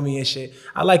troll me and shit.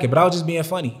 I like it, but I was just being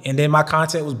funny. And then my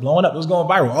content was blowing up. It was going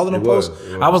viral. All of them posts,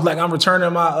 I was like, I'm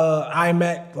returning my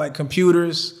iMac like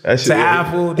computers to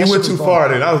Apple. He went too far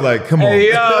then. I was like, come on. Hey,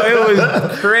 yo, it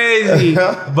was crazy.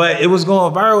 But it was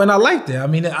going viral and I liked it. I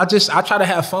mean, I try to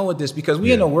have fun with this because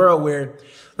we in a world where,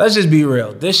 let's just be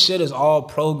real, this shit is all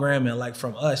programming like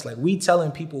from us. Like we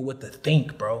telling people what to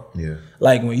think, bro. Yeah.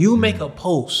 Like when you make a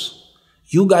post,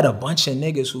 you got a bunch of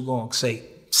niggas who gonna say,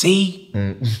 see?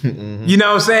 You know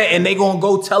what I'm saying? And they gonna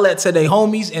go tell that to their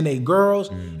homies and their girls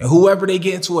and whoever they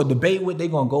get into a debate with, they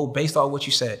gonna go based off what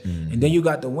you said. And then you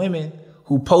got the women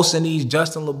who posting these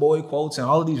Justin LeBoy quotes and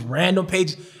all of these random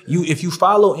pages. If you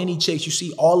follow any chicks, you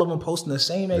see all of them posting the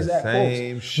same exact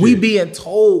posts. Shit. We being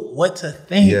told what to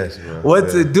think, what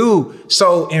to do.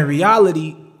 So in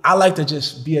reality, I like to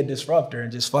just be a disruptor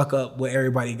and just fuck up what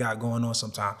everybody got going on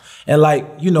sometimes. And like,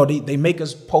 you know, they make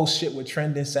us post shit with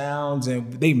trending sounds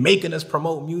and they making us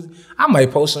promote music. I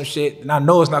might post some shit and I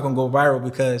know it's not gonna go viral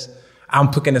because I'm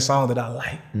picking a song that I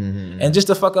like. And just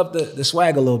to fuck up the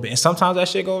swag a little bit. And sometimes that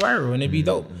shit go viral and it be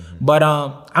dope. But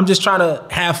I'm just trying to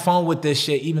have fun with this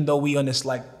shit, even though we on this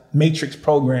like matrix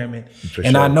programming.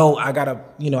 And I know I gotta,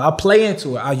 you know, I play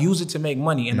into it. I use it to make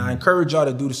money and I encourage y'all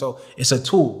to do this. So it's a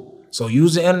tool. So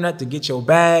use the internet to get your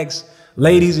bags.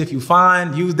 Ladies, if you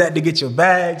find, use that to get your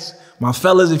bags. My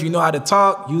fellas, if you know how to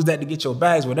talk, use that to get your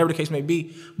bags, whatever the case may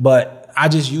be. But I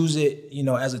just use it, you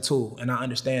know, as a tool, and I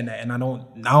understand that. And I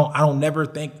don't never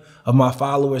think of my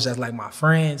followers as like my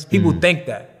friends. People think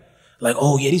that, like,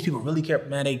 oh yeah, these people really care.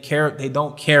 Man, they care. They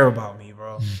don't care about me,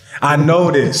 bro. I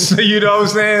know this. You know what I'm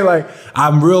saying? Like,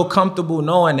 I'm real comfortable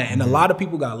knowing that. And a lot of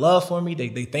people got love for me.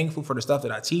 They thankful for the stuff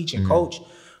that I teach and coach.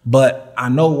 But I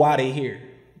know why they here.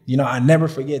 You know, I never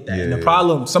forget that. And the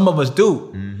problem, some of us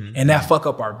do. And that fuck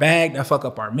up our bag, that fuck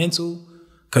up our mental.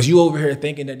 Cause you over here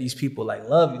thinking that these people like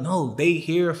love you. No, they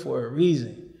here for a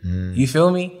reason. You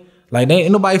feel me? Like they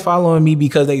ain't nobody following me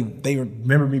because they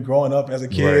remember me growing up as a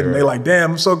kid and they like,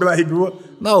 damn, I'm so glad he grew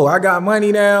up. No, I got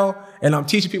money now and I'm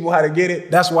teaching people how to get it.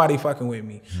 That's why they fucking with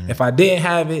me. If I didn't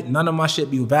have it, none of my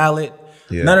shit be valid.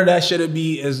 None of that shit would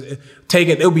be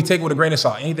taken. It would be taken with a grain of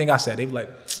salt. Anything I said, they'd be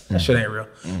like, that shit ain't real.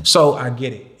 So I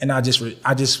get it, and I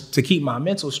just to keep my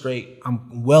mental straight.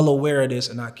 I'm well aware of this,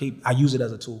 and I use it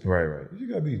as a tool. Right. You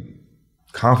gotta be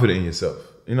confident in yourself.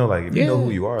 You know, like if you know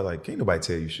who you are, like can't nobody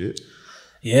tell you shit.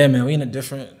 Yeah, man, we in a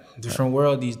different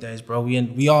world these days, bro.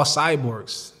 We all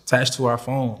cyborgs attached to our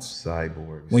phones.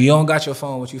 Cyborgs. When you don't got your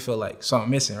phone, what you feel like?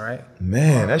 Something missing, right?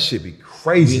 Man, that shit be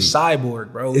crazy. We a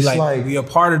cyborg, bro. It's like we a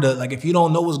part of like if you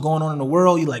don't know what's going on in the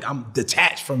world, you like, I'm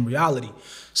detached from reality.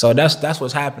 So that's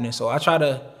what's happening. So I try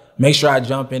to make sure I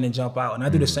jump in and jump out. And I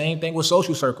do the same thing with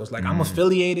social circles. Like I'm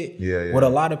affiliated with a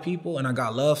lot of people and I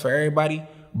got love for everybody,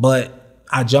 but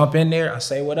I jump in there, I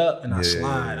say what up, and I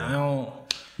slide. I don't.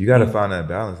 You got to find that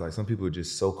balance. Like some people are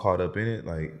just so caught up in it,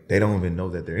 like they don't even know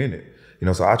that they're in it. You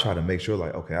know, so I try to make sure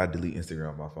like, okay, I delete Instagram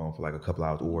on my phone for like a couple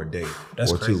hours or a day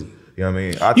or crazy. 2. You know what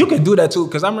I mean? You can do that too,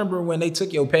 because I remember when they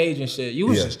took your page and shit, you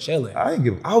was just chilling.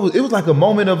 It was like a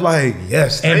moment of like,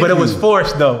 yes, but it was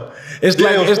forced though. It's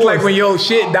like when your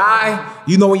shit die,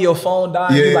 you know when your phone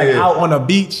dies, you like out on a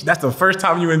beach. That's the first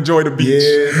time you enjoy the beach.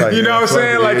 Like, you know what I'm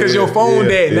saying? Like, cause your phone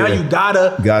dead. Now you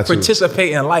gotta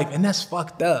participate in life, and that's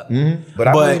fucked up.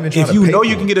 But if you know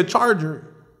you can get a charger,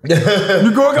 you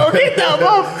go get that,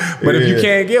 bro. But if you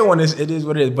can't get one, it is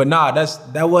what it is. But nah,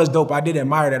 that was dope. I did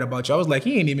admire that about you. I was like,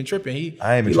 he ain't even tripping.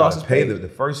 I ain't even lost his pay. The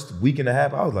first week and a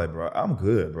half, I was like, bro, I'm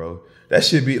good, bro. That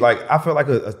should be like, I felt like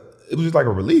it was just like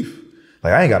a relief.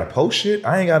 Like I ain't gotta post shit.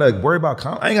 I ain't gotta worry about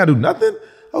I ain't gotta do nothing.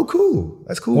 Oh, cool.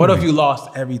 That's cool. What if you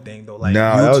lost everything though? Like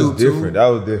nah, YouTube that was different. That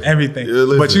was different.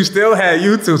 Everything. But you still had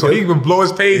YouTube, so he can blow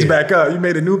his page back up. You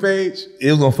made a new page. It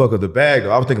was gonna fuck up the bag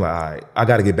though. I was thinking like, all right, I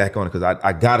gotta get back on it because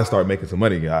I gotta start making some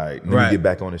money. All right, let me get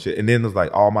back on the shit. And then it was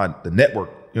like the network.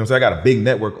 You know what I'm saying? I got a big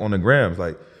network on the grams.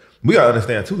 Like we gotta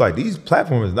understand too. Like these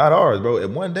platforms is not ours, bro.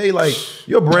 And one day, like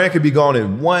your brand could be gone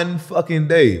in one fucking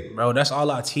day, bro. That's all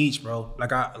I teach, bro.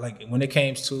 Like when it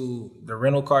came to the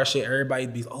rental car shit, everybody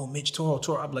be like, oh, Mitch Toro.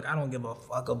 I'm like, I don't give a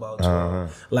fuck about Toro.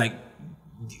 Like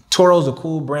Toro's a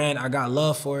cool brand. I got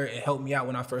love for it. It helped me out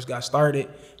when I first got started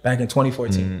back in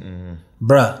 2014.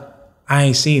 Bruh, I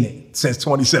ain't seen it since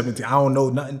 2017. I don't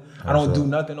know nothing. I don't do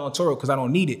nothing on Toro because I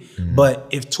don't need it. But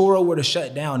if Toro were to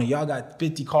shut down and y'all got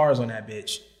 50 cars on that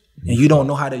bitch, and you don't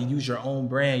know how to use your own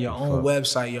brand, your own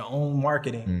website, your own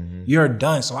marketing, you're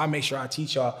done. So I make sure I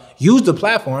teach y'all, use the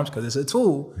platforms because it's a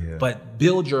tool, but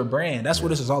build your brand. That's what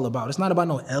this is all about. It's not about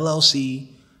no LLC.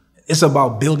 It's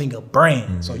about building a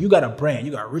brand. So you got a brand.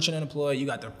 You got Rich and Unemployed. You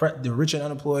got the Rich and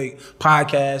Unemployed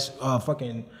podcast,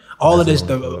 fucking all of this,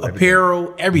 the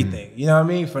apparel, everything. You know what I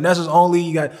mean? Finesse's Only.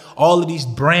 You got all of these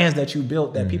brands that you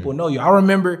built that people know you. I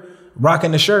remember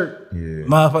rocking the shirt,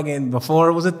 motherfucking before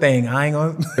it was a thing. I ain't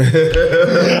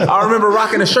gonna. I remember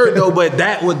rocking the shirt though, but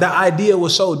the idea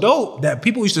was so dope that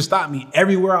people used to stop me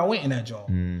everywhere I went in that joint.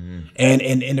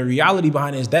 And the reality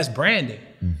behind it is that's branding.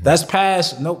 That's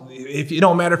past. No, if it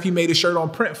don't matter if he made a shirt on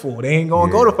Printful, they ain't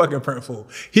gonna go to fucking Printful.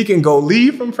 He can go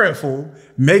leave from Printful,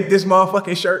 make this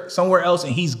motherfucking shirt somewhere else,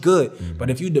 and he's good.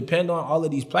 But if you depend on all of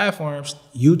these platforms,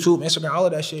 YouTube, Instagram, all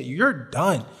of that shit, you're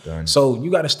done. So you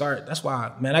got to start. That's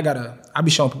why, man. I be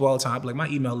showing people all the time. I be like, my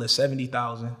email list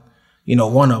 70,000. You know,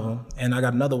 one of them, and I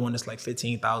got another one that's like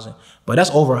 15,000. But that's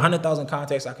over 100,000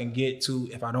 contacts I can get to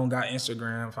if I don't got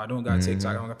Instagram, if I don't got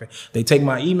TikTok, I don't got. They take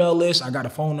my email list. I got a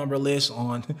phone number list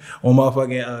on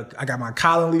motherfucking. I got my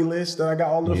Calendly list that I got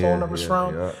all of the phone numbers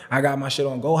from. I got my shit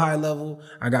on Go High Level.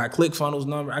 I got ClickFunnels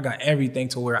number. I got everything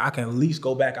to where I can at least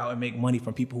go back out and make money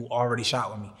from people who already shot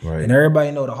with me. And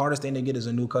everybody know the hardest thing to get is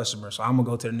a new customer. So I'm gonna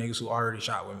go to the niggas who already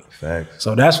shot with me. Facts.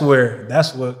 So that's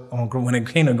what when it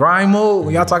came to grind mode.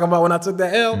 When y'all talking about when I took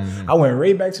that L, I went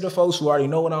right back to the folks who already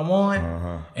know what I'm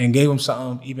on and gave them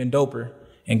something even doper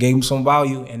and gave them some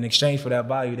value. In exchange for that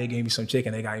value, they gave me some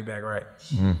chicken. They got me back right.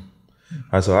 All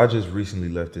right, so I just recently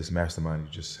left this mastermind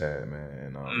you just had,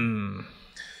 man. And,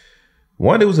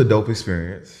 one, it was a dope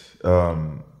experience.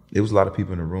 It was a lot of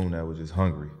people in the room that were just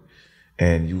hungry.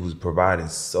 And you was providing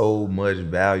so much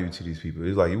value to these people. It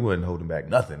was like you wasn't holding back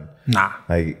nothing. Nah.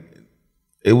 Like,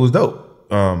 it was dope.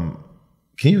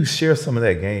 Can you share some of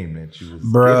that game that you was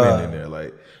giving in there?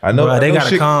 Like, I know they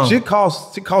gotta come. Shit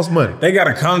costs money. They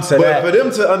gotta come to But that. for them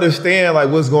to understand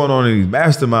like what's going on in these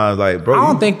masterminds, like, bro, I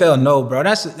don't think they'll know, bro.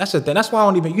 That's the thing. That's why I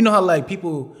don't even. You know how like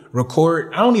people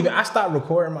record. I stopped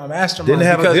recording my masterminds.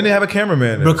 Didn't have a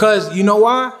cameraman there. Because you know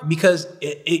why? Because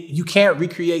you can't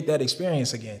recreate that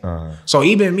experience again. So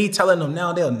even me telling them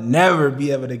now, they'll never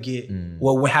be able to get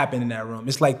what happened in that room.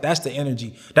 It's like that's the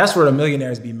energy. That's where the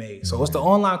millionaires be made. So it's the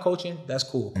online coaching. That's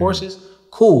cool. Courses,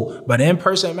 cool. But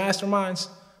in-person masterminds,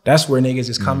 that's where niggas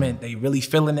is coming. They really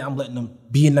feeling it. I'm letting them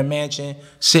be in the mansion,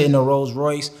 sit in the Rolls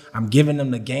Royce. I'm giving them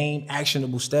the game,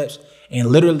 actionable steps, and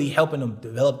literally helping them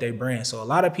develop their brand. So a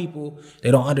lot of people,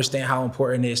 they don't understand how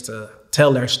important it is to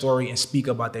tell their story and speak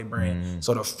about their brand.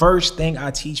 So the first thing I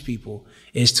teach people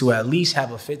is to at least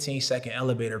have a 15-second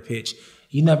elevator pitch.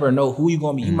 You never know who you're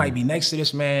gonna be. You might be next to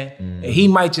this man, and he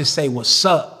might just say, "What's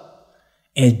up?"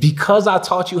 And because I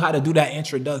taught you how to do that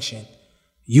introduction,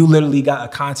 you literally got a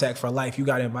contact for life. You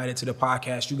got invited to the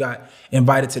podcast. You got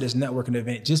invited to this networking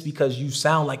event just because you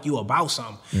sound like you about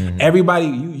something. Everybody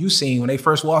you seen when they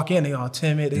first walk in, they all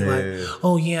timid. They like,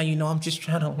 oh yeah, you know, I'm just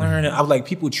trying to learn. I was like,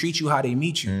 people treat you how they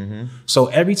meet you. So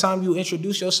every time you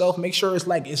introduce yourself, make sure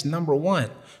it's number one.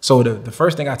 So the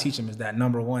first thing I teach them is that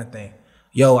number one thing.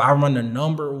 Yo, I run the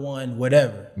number one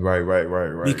whatever.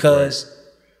 Right. Because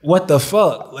what the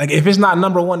fuck? Like, if it's not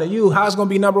number one to you, how's it gonna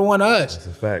be number one to us? That's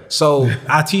a fact. So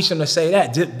I teach them to say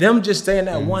that. Them just saying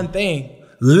that one thing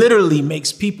literally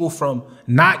makes people from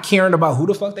not caring about who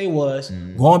the fuck they was,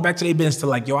 going back to their business to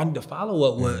like, yo, I need to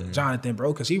follow up with Jonathan,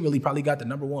 bro, because he really probably got the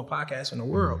number one podcast in the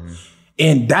world.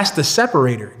 And that's the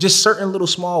separator. Just certain little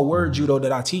small word judo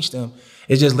that I teach them.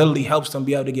 It just literally helps them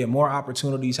be able to get more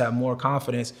opportunities, have more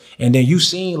confidence. And then you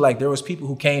seen like there was people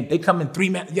who came, they come in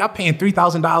y'all paying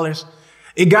 $3,000.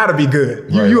 It gotta be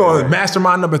good. You on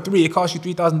mastermind number 3. It costs you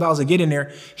 $3,000 to get in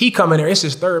there. He come in there. It's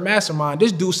his third mastermind.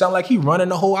 This dude sound like he running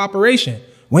the whole operation.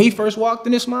 When he first walked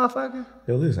in this motherfucker.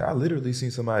 Yo, listen, I literally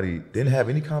seen somebody didn't have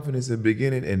any confidence in the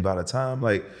beginning, and by the time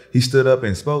like he stood up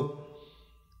and spoke,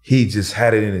 he just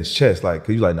had it in his chest. Like,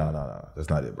 cause you like, no, that's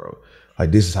not it, bro.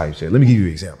 Like, this is how you say it. Let me give you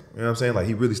an example. You know what I'm saying? Like,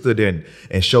 he really stood there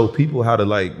and showed people how to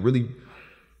like really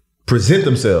present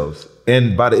themselves.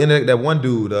 And by the end of that one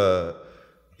dude,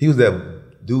 he was that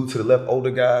dude to the left,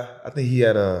 older guy. I think he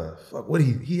had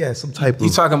he had some type of. You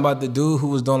talking about the dude who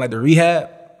was doing like the rehab?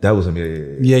 That was him,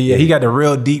 yeah. He got the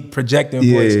real deep projecting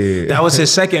voice. That was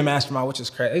his second mastermind, which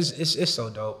is crazy. It's so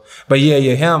dope. But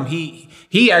him,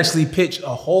 he actually pitched a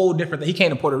whole different thing. He came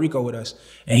to Puerto Rico with us,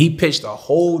 and he pitched a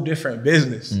whole different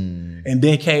business, and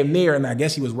then came near, and I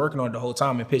guess he was working on it the whole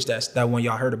time and pitched that one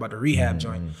y'all heard about, the rehab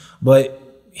joint. But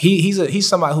he's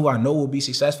somebody who I know will be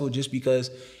successful just because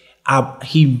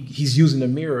he's using the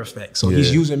mirror effect. So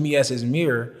he's using me as his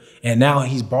mirror, and now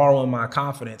he's borrowing my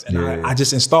confidence. And I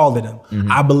just installed it in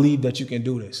him. I believe that you can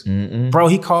do this. Bro,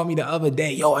 he called me the other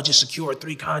day. Yo, I just secured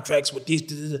 3 contracts with these.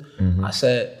 I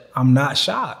said, I'm not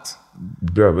shocked.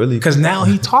 Bro, really? Because now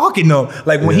he talking though.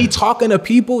 Like when he talking to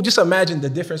people, just imagine the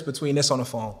difference between this on the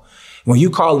phone. When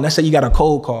you call, let's say you got a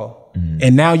cold call,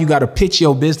 and now you got to pitch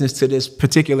your business to this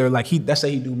particular, like let's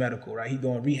say he do medical, right? He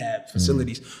doing rehab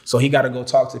facilities. So he got to go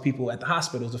talk to people at the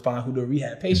hospitals to find who the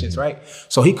rehab patients, right?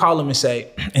 So he call them and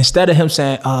say, instead of him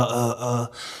saying,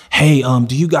 hey,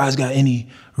 do you guys got any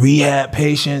rehab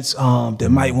patients that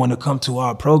might want to come to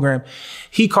our program?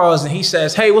 He calls and he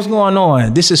says, hey, what's going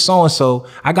on? This is so-and-so.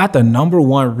 I got the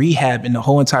 #1 rehab in the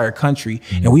whole entire country.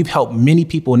 And we've helped many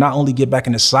people not only get back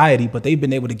into society, but they've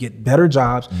been able to get better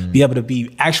jobs, be able to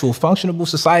be actual functionable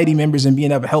society members and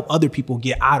being able to help other people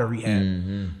get out of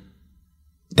rehab.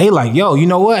 They like, yo, you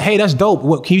know what? Hey, that's dope.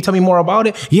 What, can you tell me more about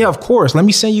it? Yeah, of course. Let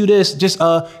me send you this. Just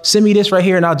send me this right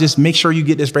here and I'll just make sure you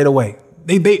get this right away.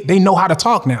 They know how to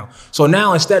talk now. So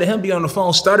now instead of him being on the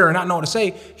phone stuttering and not knowing what to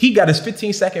say, he got his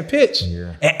 15-second pitch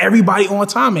and everybody on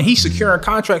time and he's securing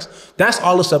contracts. That's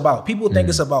all it's about. People think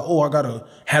it's about, oh, I gotta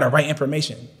have the right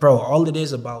information. Bro, all it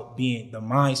is about being the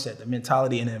mindset, the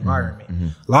mentality, and the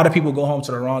environment. A lot of people go home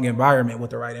to the wrong environment with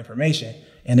the right information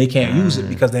and they can't use it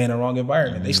because they're in the wrong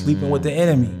environment. They sleeping with the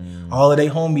enemy. All of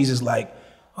their homies is like,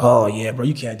 oh yeah, bro,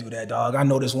 you can't do that, dog. I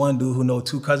know this one dude who know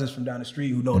 2 cousins from down the street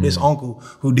who know this uncle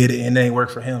who did it and it ain't work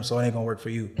for him, so it ain't gonna work for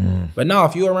you. But no,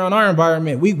 if you're around our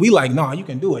environment, we like, nah, you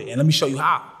can do it, and let me show you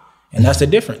how. And that's the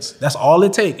difference. That's all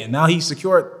it take. And now he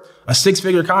secured a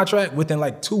 6-figure contract within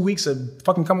like 2 weeks of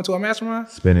fucking coming to a mastermind.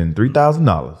 Spending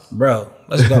 $3,000. Bro,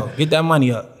 let's go. Get that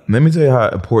money up. Let me tell you how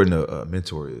important a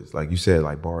mentor is. Like you said,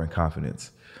 like borrowing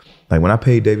confidence. Like when I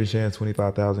paid David Shands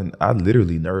 $25,000, I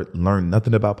literally learned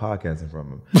nothing about podcasting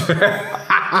from him.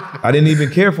 I didn't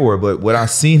even care for it, but when I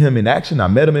seen him in action, I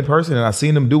met him in person and I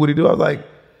seen him do what he do, I was like,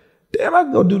 damn, I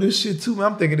can go do this shit too,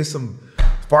 man. I'm thinking it's some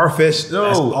far-fetched. No,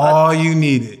 that's all you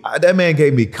needed. That man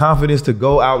gave me confidence to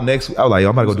go out next week. I was like, yo,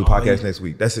 I'm about to go do podcast next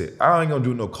week. That's it. I ain't gonna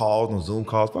do no calls, no Zoom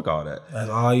calls. Fuck all that.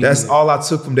 That's all I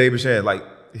took from David Shands. Like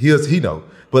he know.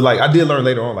 But like I did learn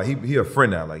later on, like he a friend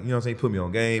now. Like, you know what I'm saying? He put me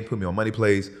on game, put me on money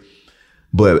plays.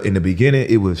 But in the beginning,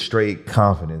 it was straight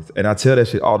confidence. And I tell that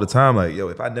shit all the time. Like, yo,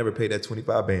 if I never paid that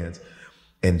 25 bands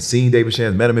and seen David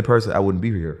Shands, met him in person, I wouldn't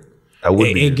be here. I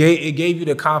wouldn't be here. It gave you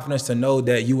the confidence to know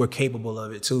that you were capable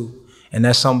of it too. And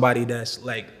that's somebody that's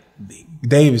like,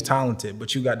 Dave is talented,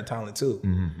 but you got the talent too.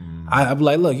 I'd be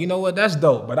like, look, you know what? That's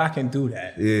dope, but I can do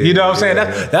that. You know what I'm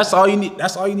saying? That's all you need.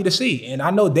 That's all you need to see. And I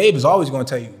know Dave is always going to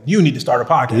tell you, you need to start a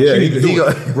podcast. You need to do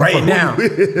it right now,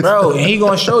 bro. And he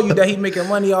going to show you that he making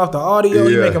money off the audio.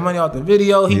 He making money off the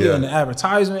video. He getting the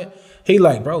advertisement. He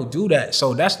like, bro, do that.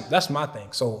 So that's my thing.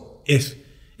 So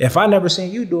if I never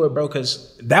seen you do it, bro,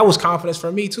 because that was confidence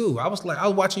for me too. I was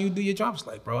watching you do your job. I was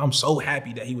like, bro, I'm so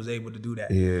happy that he was able to do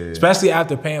that. Especially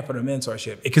after paying for the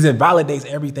mentorship, because it validates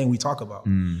everything we talk about.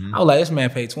 I was like, this man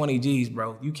paid 20 G's,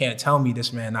 bro. You can't tell me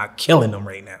this man not killing them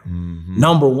right now.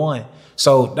 #1.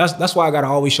 So that's why I gotta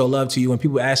always show love to you. When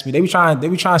people ask me, they be trying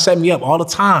to set me up all the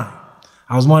time.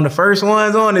 I was one of the first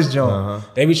ones on this joint.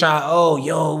 They be trying, oh,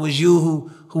 yo, it was you who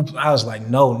I was like,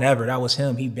 no, never. That was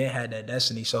him. He been had that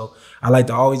destiny. So I like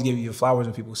to always give you your flowers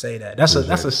when people say that. That's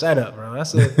a setup, bro.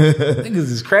 Niggas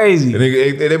is crazy. And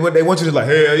they want you to like,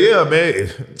 hell yeah, man.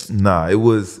 Nah, it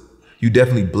was, you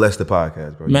definitely blessed the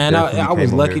podcast, bro. Man, I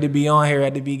was lucky to be on here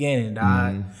at the beginning,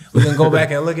 dog. We can go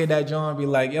back and look at that joint and be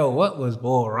like, yo, what was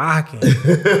Bull rocking?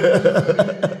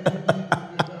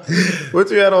 What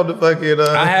you had on the fucking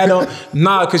I had on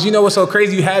because you know what's so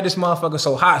crazy? You had this motherfucker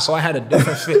so hot, so I had a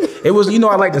different fit. It was, you know,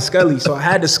 I like the Scully, so I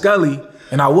had the Scully,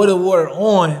 and I would have wore it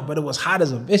on, but it was hot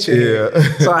as a bitch in here.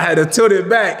 So I had to tilt it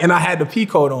back, and I had the pea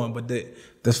coat on, but the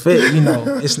fit, you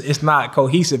know, it's not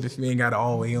cohesive if you ain't got it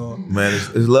all the way on. Man,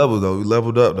 it's leveled though. We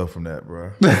leveled up though from that,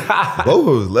 bro. Both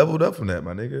of us leveled up from that,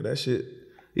 my nigga. That shit.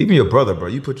 Even your brother, bro.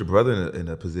 You put your brother in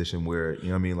a position where, you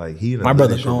know what I mean, like he in a my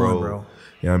brother's going, bro.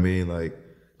 You know what I mean, like.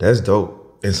 That's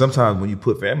dope. And sometimes when you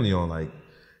put family on, like,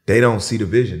 they don't see the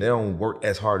vision. They don't work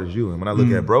as hard as you. And when I look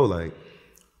at bro, like,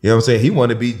 you know what I'm saying? He want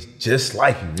to be just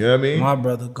like you. You know what I mean? My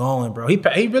brother going, bro. He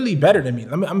really better than me.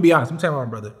 I'm going to be honest. I'm telling my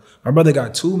brother. My brother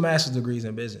got 2 master's degrees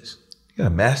in business. You got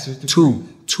a master's degree?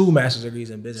 Two master's degrees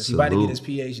in business. Salute. He about to get his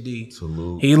PhD.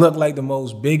 Salute. He looked like the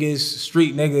most biggest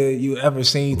street nigga you ever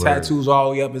seen. Word. Tattoos all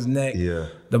the way up his neck. Yeah.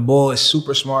 The boy is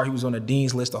super smart. He was on the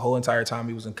dean's list the whole entire time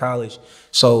he was in college.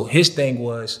 So his thing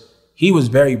was, he was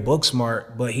very book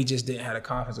smart, but he just didn't have the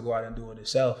confidence to go out and do it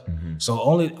himself. So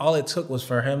all it took was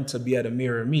for him to be able to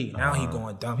mirror me. Now he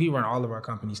going dumb. He run all of our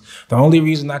companies. The only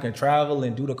reason I can travel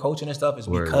and do the coaching and stuff is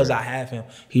because I have him.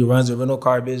 He runs the rental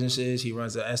car businesses. He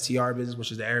runs the STR business,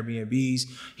 which is the Airbnbs.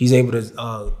 He's able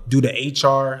to do the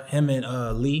HR. Him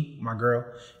and Lee, my girl,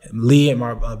 Lee and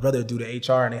my brother do the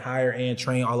HR, and they hire and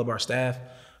train all of our staff.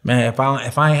 Man, if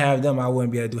I ain't have them, I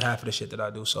wouldn't be able to do half of the shit that I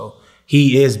do. So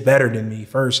he is better than me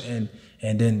first, and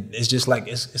then it's just like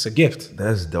it's a gift.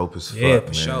 That's dope as fuck. Yeah, for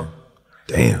man. sure.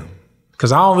 Damn.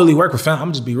 Cause I don't really work with family.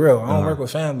 I'm just be real. I don't work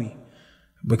with family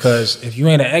because if you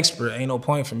ain't an expert, ain't no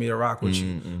point for me to rock with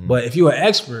you. But if you're an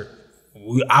expert,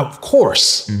 of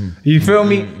course, you feel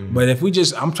me. But if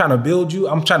I'm trying to build you,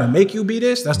 I'm trying to make you be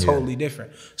this. That's totally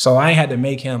different. So I ain't had to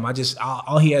make him.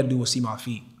 All he had to do was see my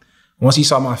feet. Once he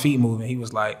saw my feet moving, he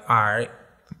was like, all right,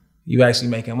 you actually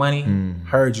making money?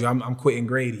 Heard you. I'm quitting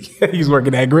Grady. He's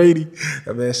working at Grady.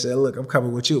 That man said, look, I'm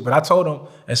coming with you. But I told him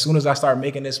as soon as I started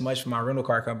making this much for my rental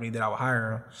car company that I would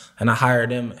hire him. And I hired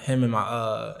him and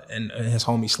my and his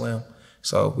homie Slim.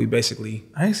 So we basically.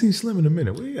 I ain't seen Slim in a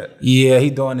minute. Where you at? Yeah, he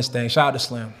doing this thing. Shout out to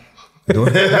Slim. He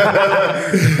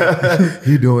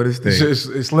doing his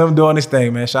thing. Slim doing his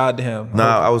thing, man. Shout out to him.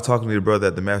 Nah, I was talking to the brother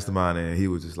at the mastermind, and he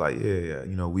was just like, yeah,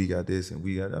 you know, we got this and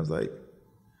we got that. I was like,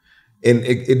 and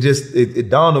it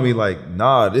dawned on me like,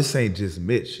 nah, this ain't just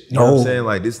Mitch. You know what I'm saying?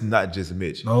 Like, this is not just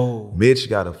Mitch. No. Mitch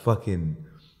got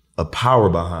a power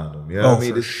behind him. You know what I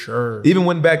mean? For sure. Even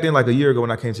when back then, like a year ago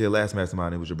when I came to your last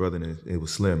mastermind, it was your brother and it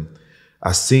was Slim.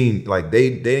 I seen like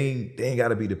they ain't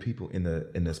gotta be the people in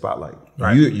the spotlight.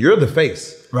 Right. You're the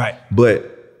face. Right.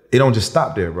 But it don't just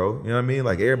stop there, bro. You know what I mean?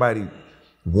 Like everybody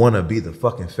wanna be the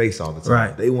fucking face all the time.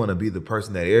 Right. They wanna be the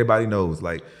person that everybody knows.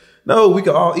 Like, no, we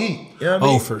can all eat. You know what I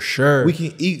mean? Oh, for sure. We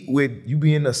can eat with you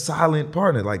being a silent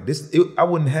partner. Like this, I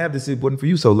wouldn't have this if it wasn't for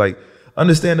you. So like,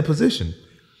 understand the position.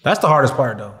 That's the hardest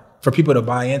part though, for people to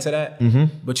buy into that.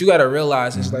 But you gotta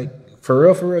realize it's like,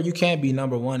 for real, you can't be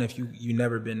number one if you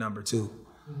never been number two.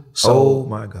 So oh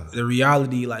my God. The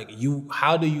reality, like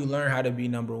how do you learn how to be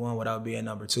number one without being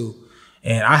number two?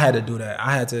 And I had to do that.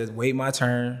 I had to wait my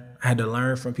turn. I had to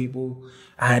learn from people.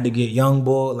 I had to get young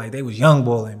bull, like they was young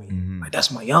bulling me. Like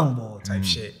that's my young bull type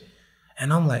shit.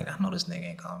 And I'm like, I know this nigga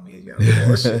ain't calling me a young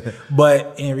bull.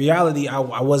 But in reality, I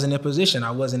wasn't in position.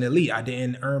 I wasn't elite. I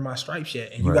didn't earn my stripes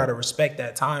yet. And you got to respect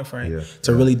that time frame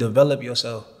to really develop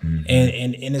yourself.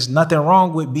 And it's nothing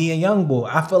wrong with being young bull.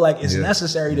 I feel like it's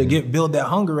necessary to build that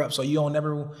hunger up so you don't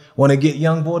never want to get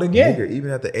young bull again. Nigga, even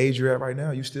at the age you're at right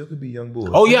now, you still could be young bull.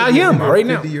 Oh yeah, I am right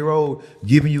now. 50-year-old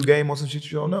giving you game on some shit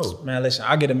you don't know. Man, listen,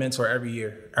 I get a mentor every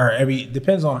year. Or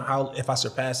depends on if I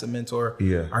surpass a mentor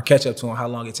or catch up to him, how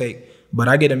long it take. But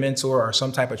I get a mentor or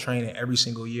some type of training every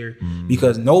single year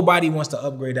because nobody wants to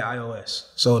upgrade the iOS.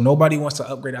 So nobody wants to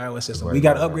upgrade the iOS system. We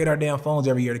got to upgrade our damn phones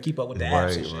every year to keep up with the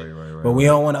apps and shit. But we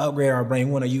don't want to upgrade our brain.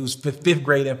 We want to use fifth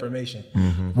grade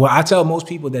information. Well, I tell most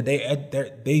people that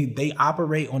they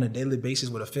operate on a daily basis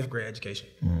with a fifth grade education.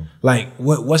 Like,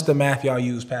 what's the math y'all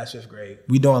use past fifth grade?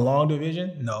 We doing long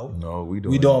division? No, we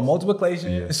doing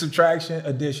multiplication, subtraction,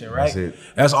 addition, right?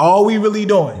 That's all we really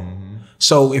doing.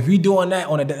 So if we doing that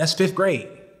that's fifth grade.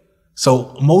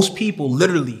 So most people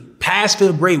literally past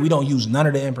fifth grade, we don't use none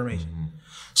of the information.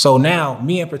 So now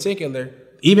me in particular,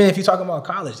 even if you're talking about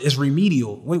college, it's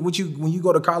remedial. When you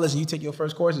go to college and you take your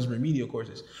first course, it's remedial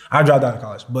courses. I dropped out of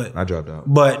college, but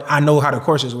I know how the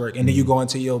courses work. And then you go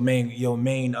into your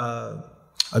main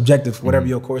objective, whatever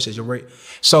your course is, your rate.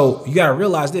 So you gotta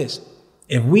realize this.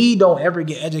 If we don't ever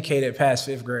get educated past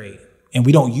fifth grade, and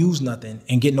we don't use nothing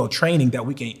and get no training that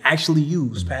we can actually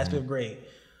use past fifth grade,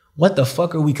 what the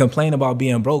fuck are we complaining about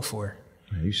being broke for?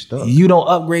 Man, you stuck. You don't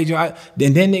upgrade your,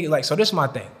 then nigga, like, so this is my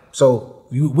thing. So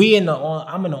I'm in the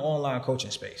online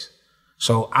coaching space.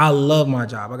 So I love my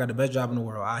job. I got the best job in the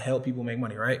world. I help people make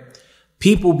money, right?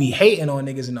 People be hating on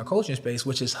niggas in the coaching space,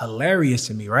 which is hilarious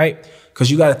to me, right? Because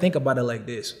you got to think about it like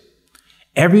this.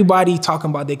 Everybody talking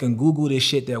about they can Google this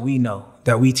shit that we know,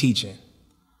 that we teaching.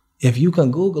 If you can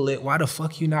Google it, why the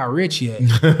fuck you not rich yet? You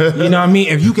know what I mean?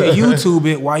 If you can YouTube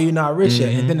it, why you not rich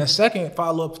yet? And then the second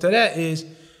follow-up to that is,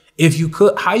 if you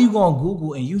could, how you gonna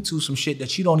Google and YouTube some shit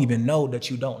that you don't even know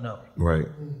that you don't know? Right.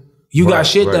 You got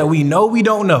shit that we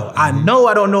don't know. I know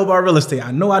I don't know about real estate. I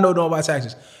know about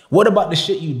taxes. What about the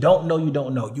shit you don't know?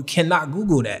 You cannot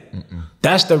Google that.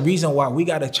 That's the reason why we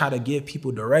got to try to give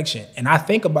people direction. And I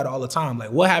think about it all the time.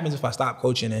 Like, what happens if I stop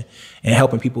coaching and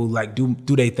helping people like do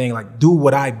their thing, like do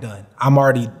what I've done? I'm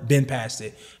already been past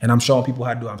it and I'm showing people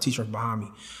how to do it. I'm teaching behind me.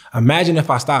 Imagine if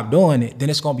I stop doing it, then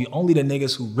it's going to be only the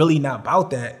niggas who really not about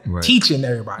that teaching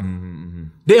everybody.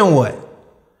 Then what?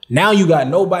 Now you got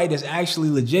nobody that's actually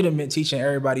legitimate teaching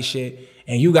everybody shit,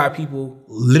 and you got people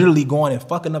literally going and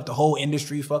fucking up the whole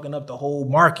industry, fucking up the whole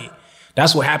market.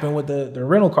 That's what happened with the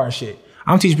rental car shit.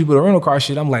 I'm teaching people the rental car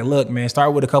shit. I'm like, look, man,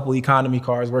 start with a couple economy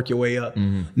cars, work your way up.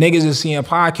 Niggas is seeing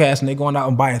podcasts and they going out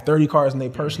and buying 30 cars in their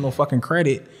personal fucking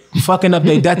credit, fucking up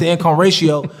their debt to income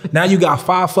ratio. Now you got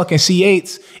 5 fucking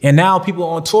C8s, and now people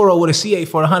on Turo with a C8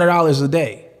 for $100 a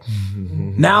day.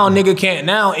 Now nigga can't,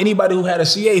 now anybody who had a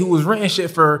C8 who was renting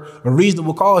shit for a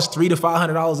reasonable cost, $300 to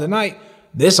 $500 a night,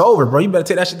 this over, bro. You better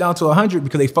take that shit down to 100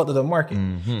 because they fucked up the market.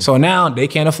 So now they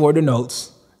can't afford the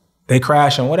notes. They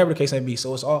crash on whatever the case may be.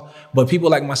 So it's all, but people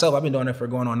like myself, I've been doing it for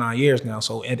going on 9 years now.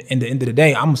 So at the end of the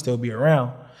day, I'm gonna still be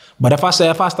around. But if I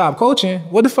stop coaching,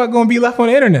 what the fuck gonna be left on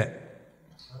the internet?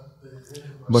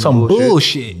 Some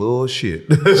bullshit.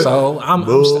 So I'm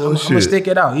gonna stick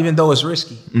it out, even though it's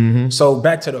risky. So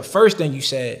back to the first thing you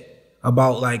said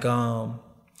about like,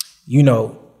 you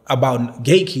know, about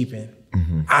gatekeeping.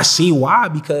 I see why,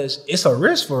 because it's a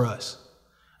risk for us.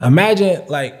 Imagine,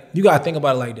 like, you gotta think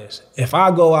about it like this. If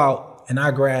I go out and I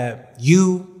grab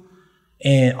you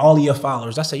and all of your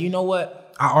followers, I say, you know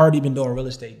what? I already been doing real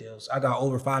estate deals. I got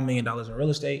over $5 million in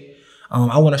real estate.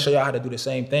 I wanna show y'all how to do the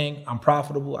same thing. I'm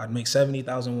profitable. I make $70,000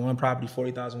 with one property,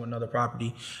 $40,000 with another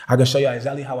property. I can show y'all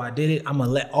exactly how I did it. I'm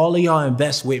gonna let all of y'all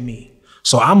invest with me.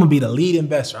 So I'm gonna be the lead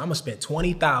investor. I'm gonna spend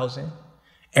 $20,000.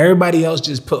 Everybody else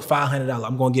just put $500.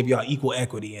 I'm gonna give y'all equal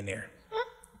equity in there.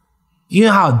 You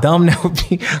know how dumb that would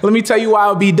be? Let me tell you why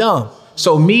it would be dumb.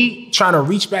 So me trying to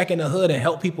reach back in the hood and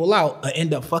help people out, I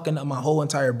end up fucking up my whole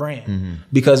entire brand.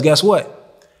 Because guess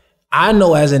what? I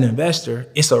know as an investor,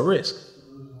 it's a risk,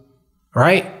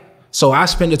 right? So I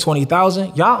spend the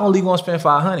 $20,000, y'all only gonna spend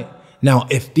 $500. Now,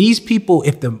 if these people,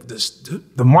 if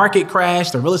the market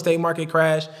crash, the real estate market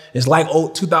crash, it's like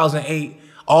 2008,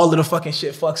 all of the fucking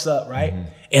shit fucks up, right?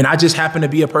 And I just happen to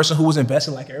be a person who was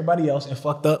investing like everybody else and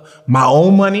fucked up my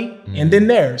own money and then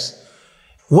theirs.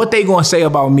 What they gonna say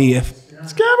about me if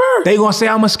scammer? They gonna say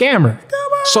I'm a scammer.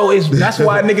 So that's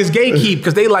why niggas gatekeep,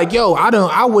 because they like, yo,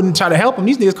 I wouldn't try to help them.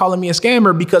 These niggas calling me a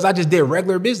scammer because I just did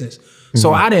regular business.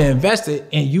 So I didn't invest it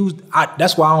and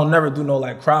that's why I don't never do no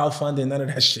like crowdfunding, none of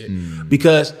that shit.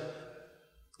 Because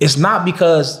it's not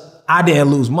because I didn't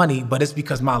lose money, but it's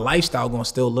because my lifestyle gonna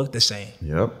still look the same.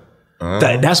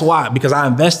 That's why, because I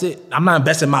invested. I'm not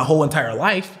investing my whole entire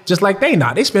life, just like they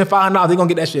not. They spend $500, they gonna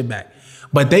get that shit back.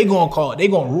 But they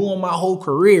gonna ruin my whole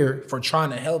career for trying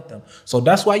to help them. So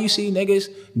that's why you see niggas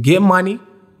get money,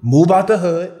 move out the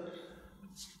hood,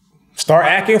 start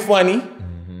acting funny,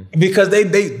 because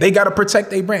they gotta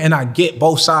protect their brand. And I get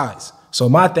both sides. So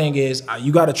my thing is,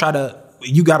 you gotta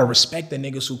respect the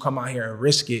niggas who come out here and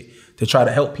risk it to try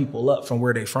to help people up from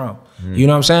where they from. You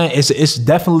know what I'm saying? It's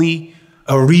definitely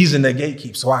a reason to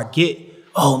gatekeep. So I get,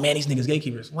 oh man, these niggas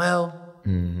gatekeepers. Well,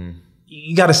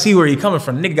 you got to see where he coming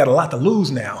from. The nigga got a lot to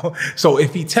lose now. So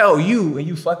if he tell you and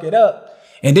you fuck it up,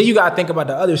 and then you got to think about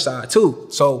the other side too.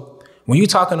 So when you're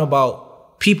talking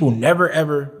about people never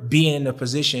ever being in a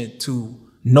position to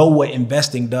know what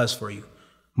investing does for you.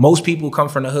 Most people come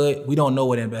from the hood. We don't know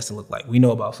what investing look like. We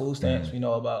know about food stamps. We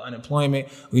know about unemployment.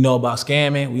 We know about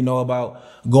scamming. We know about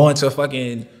going to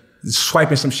fucking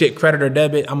swiping some shit, credit or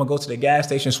debit. I'm gonna go to the gas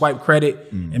station, swipe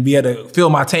credit, and be able to fill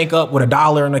my tank up with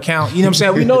 $1 in the account. You know what I'm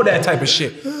saying? We know that type of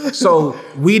shit. So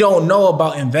we don't know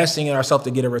about investing in ourselves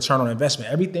to get a return on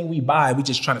investment. Everything we buy, we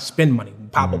just trying to spend money. We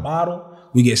pop a bottle,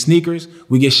 we get sneakers,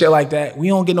 we get shit like that. We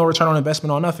don't get no return on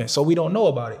investment on nothing. So we don't know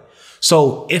about it.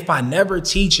 So if I never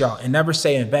teach y'all and never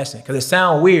say investing, because it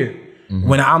sounds weird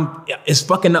when it's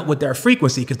fucking up with their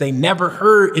frequency, because they never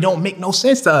heard, it don't make no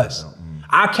sense to us.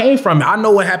 I came from it. I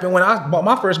know what happened when I bought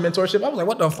my first mentorship. I was like,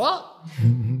 what the fuck?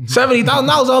 $70,000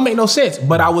 don't make no sense.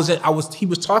 But he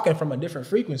was talking from a different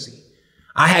frequency.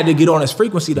 I had to get on his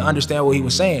frequency to understand what he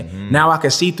was saying. Now I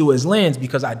can see through his lens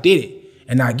because I did it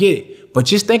and I get it. But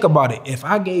just think about it. If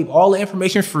I gave all the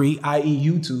information free, i.e.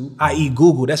 YouTube, i.e.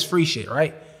 Google, that's free shit,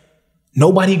 right?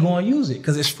 Nobody gonna use it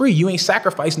because it's free. You ain't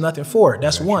sacrificed nothing for it.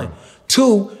 That's one.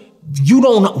 Two,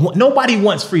 nobody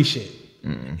wants free shit.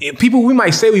 People, we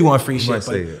might say we want free shit,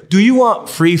 but do you want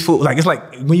free food? Like, it's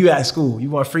like when you at school, you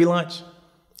want free lunch?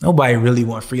 Nobody really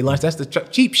want free lunch. That's the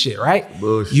cheap shit, right?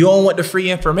 Bullshit. You don't want the free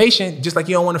information, just like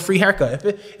you don't want a free haircut.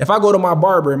 If I go to my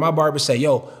barber and my barber say,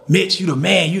 yo, Mitch, you the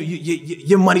man,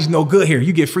 your money's no good here.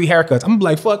 You get free haircuts. I'm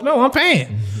like, fuck no, I'm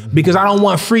paying. Because I don't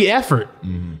want free effort.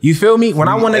 You feel me? When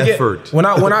I want to get effort. when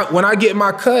I get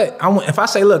my cut, if I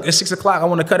say, look, it's 6 o'clock, I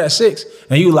want to cut at 6,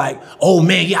 and you like, oh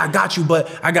man, yeah, I got you,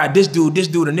 but I got this dude,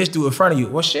 and this dude in front of you.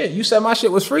 Well, shit, you said my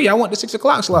shit was free. I want the 6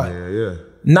 o'clock slot. Yeah.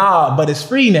 Nah, but it's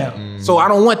free now. So I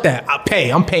don't want that.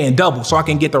 I'm paying double so I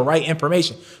can get the right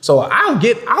information. So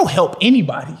I'll help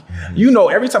anybody. You know,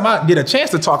 every time I get a chance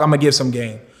to talk, I'm gonna give some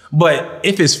game. But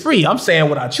if it's free, I'm saying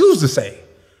what I choose to say.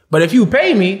 But if you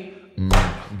pay me,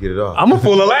 get it off. I'm gonna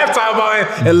pull a laptop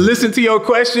out and listen to your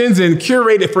questions and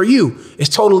curate it for you. It's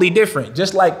totally different.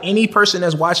 Just like any person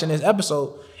that's watching this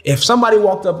episode, if somebody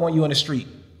walked up on you in the street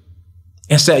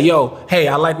and said, yo, hey,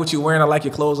 I like what you're wearing, I like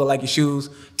your clothes, I like your shoes,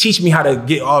 teach me how to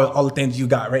get all the things you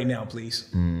got right now, please.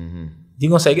 You're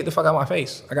gonna say, get the fuck out of my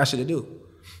face. I got shit to do.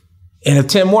 And if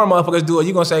 10 more motherfuckers do it,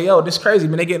 you're gonna say, yo, this is crazy,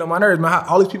 man, they getting on my nerves, man.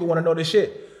 All these people wanna know this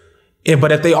shit.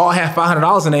 But if they all have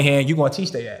 $500 in their hand, you're gonna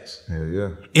teach their ass. Hell yeah.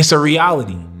 It's a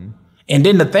reality. And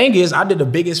then the thing is, I did the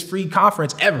biggest free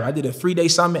conference ever. I did a 3-day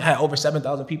summit, had over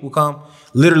 7,000 people come,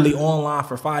 literally online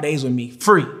for 5 days with me,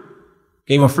 free.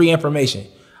 Gave them free information.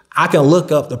 I can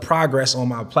look up the progress on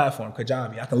my platform,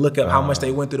 Kajabi. I can look up how much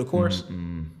they went through the course.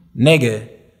 Nigga,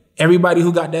 everybody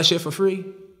who got that shit for free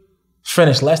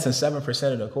finished less than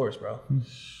 7% of the course, bro.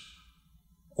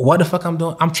 What the fuck I'm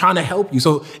doing? I'm trying to help you.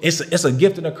 So it's a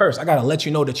gift and a curse. I gotta let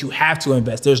you know that you have to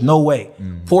invest. There's no way.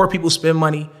 Poor people spend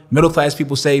money, middle class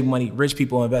people save money, rich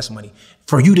people invest money.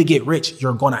 For you to get rich,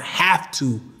 you're gonna have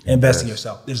to invest in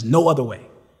yourself. There's no other way.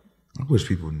 I wish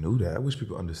people knew that. I wish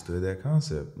people understood that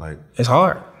concept. Like, it's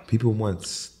hard. People want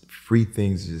free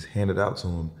things just handed out to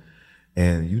them.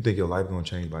 And you think your life gonna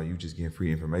change by you just getting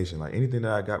free information. Like anything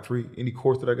that I got free, any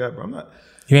course that I got, bro,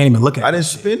 you ain't even looking at I didn't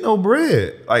spend no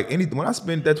bread. Like when I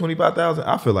spent that $25,000,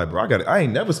 I feel like, bro, I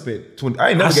ain't never spent 20.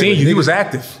 I seen you. He was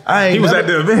active. He was at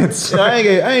the events. I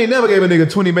ain't never gave a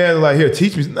nigga 20 man like, here,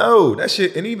 teach me. No, that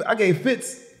shit. And even I gave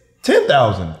Fitz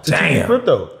 10,000 to teach me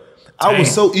crypto. I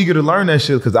was so eager to learn that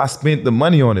shit because I spent the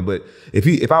money on it. But if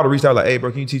I would have reached out like, hey,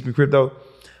 bro, can you teach me crypto?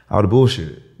 I would have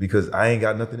bullshitted because I ain't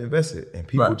got nothing invested. And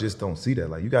people just don't see that.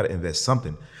 Like, you got to invest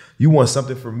something. You want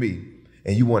something from me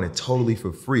and you want it totally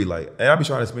for free. Like, and I be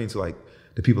trying to explain to like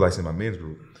the people like in my men's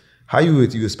group, how you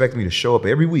expect me to show up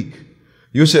every week?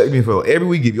 You expect me for every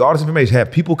week, give you all this information,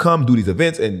 have people come do these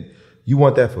events, and you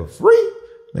want that for free?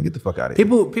 Man, get the fuck out of here.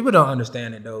 People don't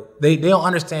understand it though. They don't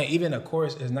understand even a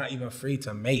course is not even free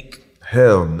to make.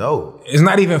 Hell no. It's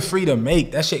not even free to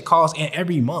make. That shit costs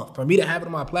every month. For me to have it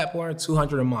on my platform,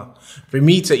 $200 a month. For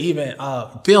me to even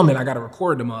film it, I gotta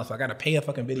record the month. I gotta pay a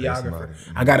fucking videographer.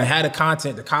 I gotta have the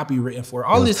content, the copy written for it.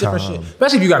 All this different shit.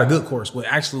 Especially if you got a good course with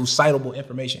actual citable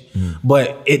information.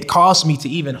 But it costs me to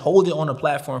even hold it on the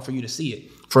platform for you to see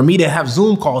it. For me to have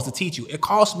Zoom calls to teach you, it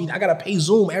costs me. I gotta pay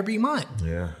Zoom every month.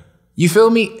 Yeah. You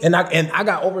feel me? And I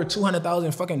got over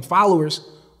 200,000 fucking followers.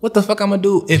 What the fuck I'm gonna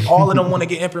do if all of them want to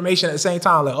get information at the same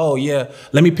time? Like, oh yeah,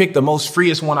 let me pick the most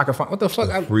freest one I can find. What the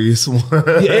fuck? Freest one.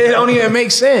 It don't even make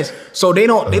sense. So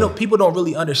people don't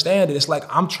really understand it. It's like,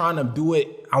 I'm trying to do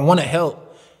it. I want to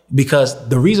help because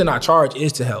the reason I charge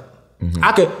is to help.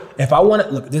 I could, if I want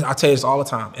to, look, I tell you this all the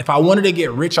time. If I wanted to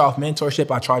get rich off mentorship,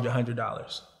 I charge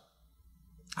 $100.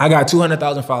 I got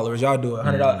 200,000 followers. Y'all do it.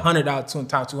 $100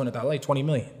 times 200,000, like 20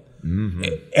 million.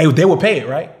 They will pay it,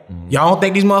 right? Y'all don't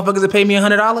think these motherfuckers will pay me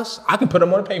 $100? I can put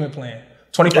them on a payment plan.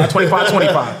 25.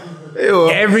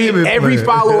 Every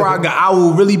follower I got, I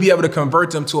will really be able to convert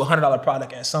them to a $100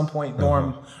 product at some point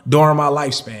during my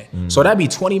lifespan. So that'd be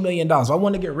 $20 million. If I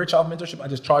want to get rich off mentorship, I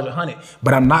just charge $100.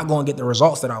 But I'm not going to get the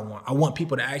results that I want. I want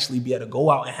people to actually be able to go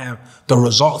out and have the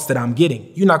results that I'm getting.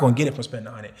 You're not going to get it from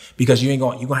spending $100 because you're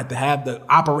going to have the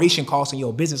operation cost in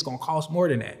your business going to cost more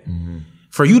than that.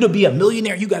 For you to be a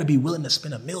millionaire, you got to be willing to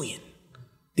spend $1 million.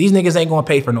 These niggas ain't gonna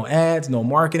pay for no ads, no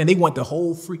marketing. They want the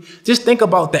whole free. Just think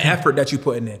about the effort that you're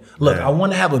putting in. Look, I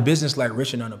want to have a business like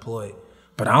Rich and Unemployed,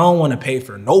 but I don't want to pay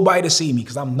for nobody to see me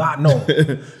because I'm not known.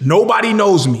 Nobody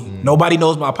knows me. Nobody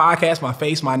knows my podcast, my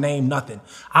face, my name, nothing.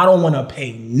 I don't want to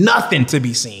pay nothing to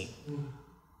be seen.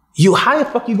 How the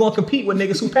fuck you gonna compete with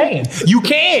niggas who paying? You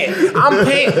can't. I'm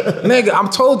paying. Nigga, I'm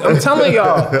telling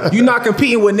y'all, you're not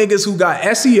competing with niggas who got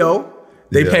SEO.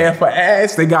 They paying for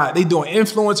ads. They doing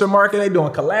influencer marketing. They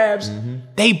doing collabs.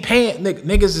 They paying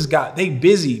niggas they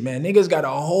busy, man. Niggas got a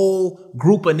whole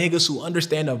group of niggas who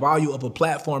understand the value of a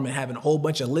platform and having a whole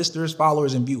bunch of listeners,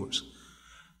 followers, and viewers.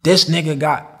 This nigga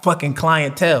got fucking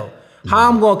clientele. How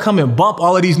I'm gonna come and bump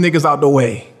all of these niggas out the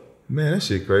way? Man, that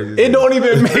shit crazy. It don't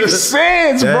even make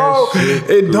sense, bro.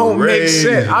 It don't make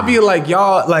sense. I be like,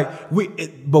 y'all,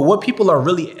 but what people are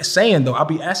really saying though, I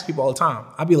be asking people all the time.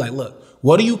 I be like, look,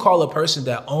 what do you call a person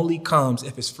that only comes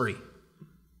if it's free?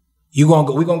 we're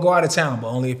gonna go out of town, but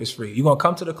only if it's free. You're gonna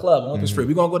come to the club, only if it's free.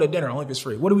 We're gonna go to dinner, only if it's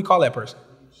free. What do we call that person?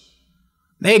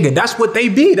 Nigga, that's what they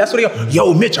be. That's what they go,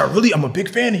 yo, Mitch, I'm a big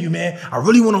fan of you, man. I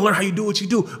really want to learn how you do what you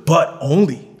do, but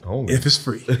only if it's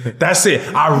free. That's it.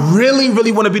 I really,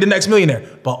 really want to be the next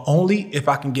millionaire, but only if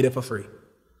I can get it for free.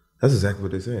 That's exactly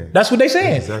what they're saying. That's what they're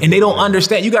saying. Exactly, and they don't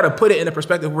understand. You got to put it in a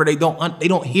perspective where they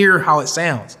don't hear how it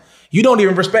sounds. You don't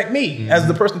even respect me as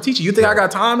the person teaching. You think I got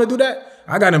time to do that?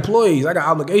 I got employees, I got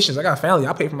obligations, I got family.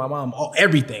 I pay for my mom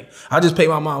everything. I just pay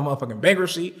my mom motherfucking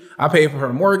bankruptcy. I pay for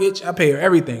her mortgage. I pay her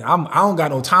everything. I don't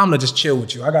got no time to just chill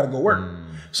with you. I got to go work.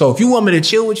 So if you want me to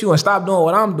chill with you and stop doing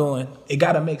what I'm doing, it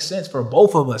got to make sense for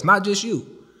both of us, not just you.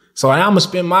 So I'm going to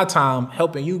spend my time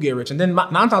helping you get rich. And then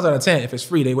 9 times out of 10, if it's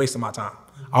free, they wasting my time.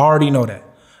 I already know that.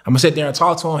 I'm gonna sit there and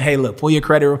talk to them. Hey, look, pull your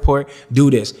credit report,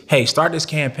 do this. Hey, start this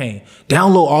campaign.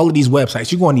 Download all of these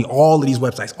websites. You're gonna need all of these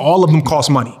websites. All of them cost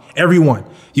money, every one.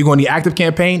 You're gonna need Active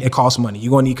Campaign, it costs money.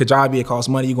 You're gonna need Kajabi, it costs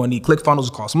money. You're gonna need ClickFunnels,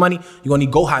 it costs money. You're gonna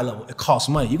need Go High Level, it costs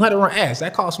money. You're gonna have to run ads,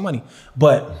 that costs money.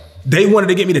 But they wanted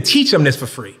to get me to teach them this for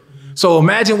free. So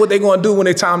imagine what they're gonna do when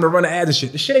it's time to run the ads and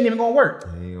shit. The shit ain't even gonna work.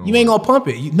 You ain't gonna pump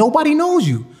it. Nobody knows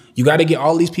you. You got to get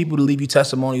all these people to leave you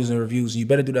testimonials and reviews. And you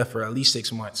better do that for at least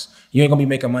 6 months. You ain't going to be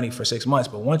making money for 6 months.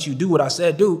 But once you do what I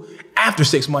said do, after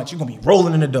 6 months, you're going to be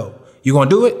rolling in the dough. You going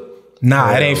to do it?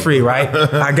 Nah, it ain't free, right?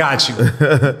 I got you.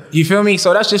 You feel me?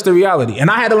 So that's just the reality. And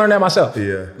I had to learn that myself.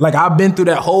 Yeah. Like I've been through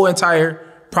that whole entire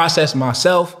process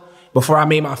myself. Before I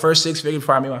made my first 6 figures,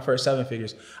 before I made my first 7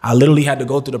 figures, I literally had to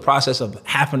go through the process of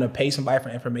having to pay somebody for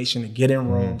information to get in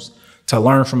rooms, to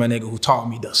learn from a nigga who taught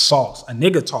me the sauce. A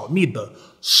nigga taught me the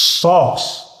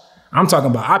sauce. I'm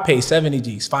talking about I paid 70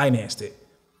 G's, financed it.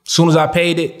 As soon as I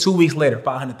paid it, 2 weeks later,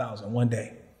 500,000 one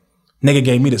day. Nigga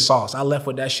gave me the sauce. I left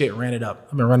with that shit, ran it up.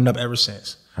 I've been running up ever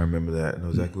since. I remember that. I know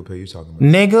exactly what play you talking about.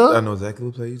 Nigga. I know exactly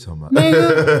what play you talking about.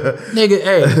 Nigga,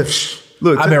 hey.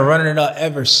 Look, I've been running it up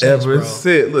ever since, bro. Look, think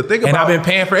about it. And I've been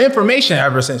paying for information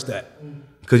ever since that.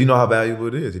 Because you know how valuable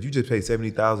it is. If you just pay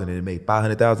 70,000 and it made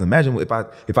 500,000, imagine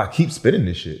if I keep spending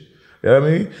this shit. You know what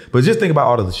I mean? But just think about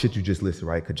all of the shit you just listed,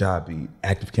 right? Kajabi,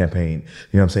 Active Campaign, you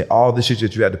know what I'm saying? All the shit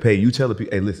that you had to pay. You tell the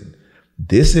people, hey, listen,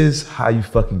 this is how you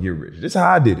fucking get rich. This is how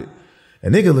I did it.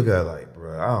 And nigga look at it like,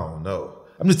 bro, I don't know.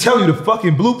 I'm just telling you the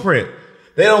fucking blueprint.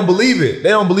 They don't believe it. They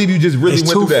don't believe you just really went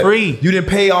through that. It's too free. You didn't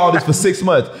pay all this for 6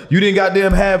 months. You didn't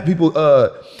goddamn have people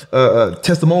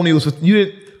testimonials.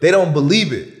 They don't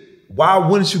believe it. Why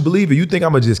wouldn't you believe it? You think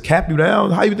I'm gonna just cap you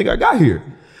down? How you think I got here?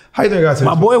 How you think I got here?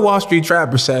 My boy Wall Street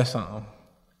Trapper said something.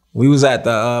 We was at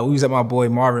my boy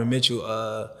Marvin Mitchell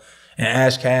and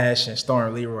Ash Cash and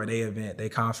Storm Leroy, they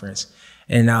conference.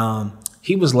 And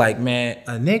he was like, man,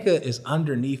 a nigga is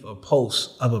underneath a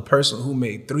post of a person who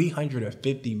made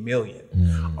 $350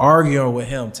 million, arguing with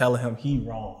him, telling him he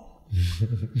wrong.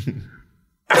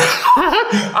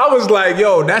 I was like,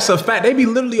 yo, that's a fact. They be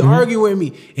literally arguing with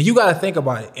me. And you got to think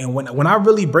about it. And when I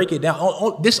really break it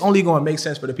down, this only going to make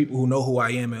sense for the people who know who I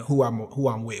am and who I'm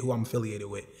with, who I'm affiliated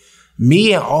with.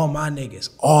 Me and all my niggas,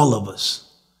 all of us,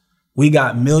 we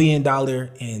got $1 million and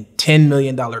 $10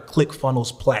 million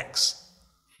ClickFunnels plaques.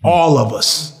 All of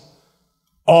us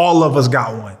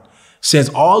got one. Since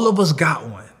all of us got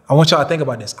one, I want y'all to think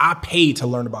about this. I paid to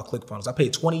learn about ClickFunnels. I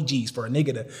paid 20 G's for a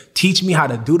nigga to teach me how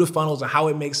to do the funnels and how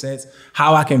it makes sense,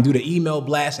 how I can do the email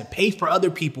blast, and pay for other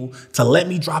people to let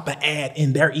me drop an ad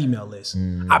in their email list.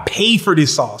 I paid for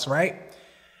this sauce, right?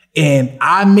 And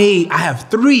I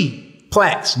have 3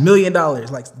 plaques, $1 million,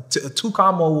 like a 2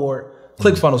 combo award,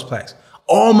 ClickFunnels plaques.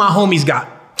 All my homies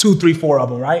got 2, 3, 4 of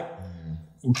them, right?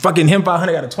 Fucking him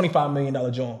 500 got a $25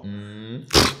 million joint.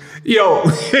 Yo,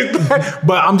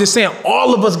 but I'm just saying,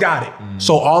 all of us got it.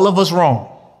 So all of us wrong.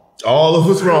 All of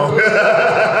us wrong.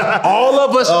 all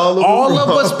of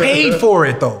us paid for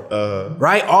it though,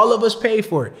 right? All of us paid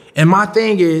for it. And my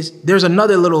thing is, there's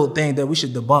another little thing that we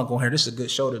should debunk on here. This is a good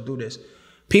show to do this.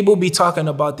 People be talking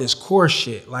about this course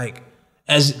shit, like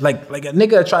a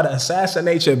nigga try to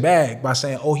assassinate your bag by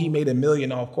saying, oh, he made $1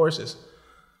 million off courses.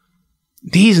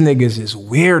 These niggas is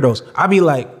weirdos. I be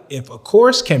like, if a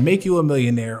course can make you a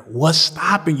millionaire, what's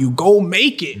stopping you? Go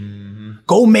make it.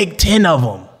 Go make 10 of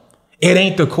them. It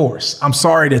ain't the course. I'm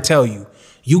sorry to tell you.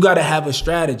 You got to have a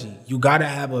strategy. You got to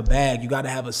have a bag. You got to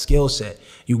have a skill set.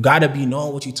 You got to be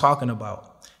knowing what you're talking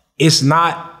about. It's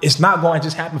not going to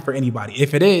just happen for anybody.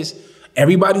 If it is,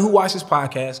 everybody who watches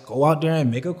podcast, go out there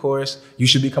and make a course. You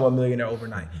should become a millionaire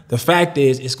overnight. The fact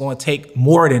is, it's going to take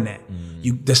more than that.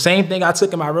 The same thing I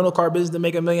took in my rental car business to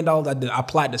make $1 million, I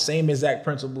applied the same exact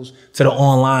principles to the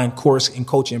online course and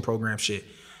coaching program shit.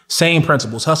 Same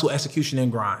principles, hustle, execution,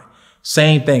 and grind.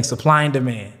 Same thing, supply and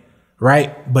demand,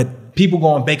 right? But people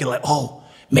go and bake it like, oh,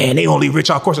 man, they only rich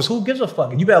off courses. Who gives a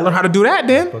fuck? You better learn how to do that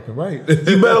then. Fucking right.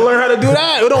 You better learn how to do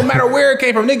that. It don't matter where it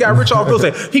came from. Nigga got rich off real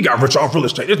estate. He got rich off real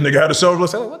estate. This nigga had to sell real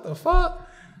estate. Like, what the fuck?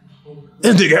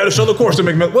 This nigga had to sell the course to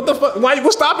make money. What the fuck?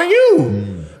 What's stopping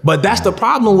you? But that's the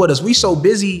problem with us. We so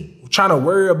busy trying to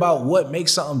worry about what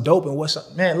makes something dope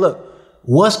and man, look,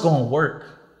 what's gonna work?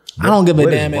 I don't give a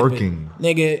damn if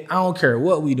nigga, I don't care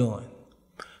what we doing.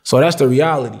 So that's the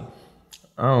reality.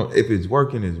 If it's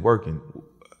working, it's working.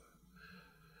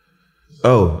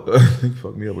 Oh, you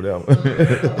fucked me up with that one.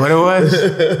 What it was?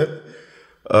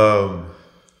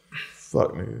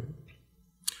 Fuck, nigga.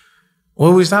 What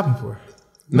were we stopping for?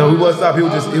 No, we wasn't stopping. He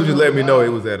was just letting me know it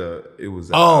was at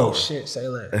oh shit, say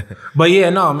that. But yeah,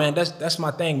 no, man, that's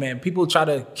my thing, man. People try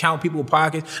to count people's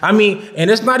pockets. I mean,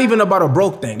 and it's not even about a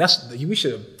broke thing. We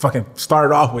should fucking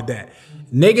start off with that.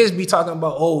 Niggas be talking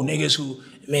about, niggas who,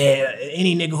 man,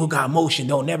 any nigga who got motion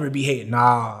don't never be hating.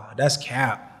 Nah, that's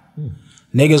cap.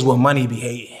 Niggas with money be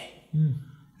hating.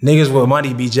 Niggas with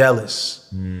money be jealous.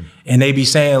 And they be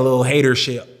saying little hater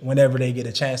shit whenever they get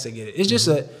a chance to get it. It's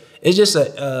just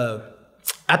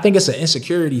I think it's an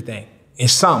insecurity thing.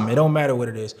 It's something. It don't matter what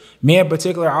it is. Me in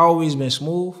particular, I always been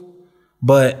smooth,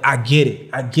 but I get it.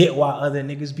 I get why other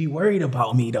niggas be worried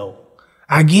about me though.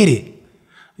 I get it.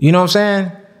 You know what I'm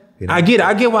saying? I get it.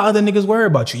 I get why other niggas worry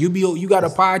about you. You got a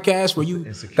podcast where you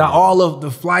got all of the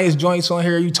flyest joints on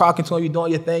here. You talking to them. You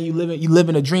doing your thing. You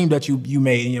living a dream that you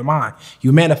made in your mind.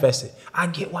 You manifested. I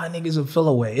get why niggas will feel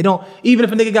away. It don't. Even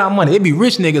if a nigga got money, it be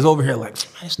rich niggas over here like,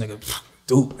 man, this nigga,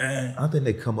 dude, man. I think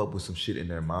they come up with some shit in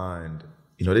their mind.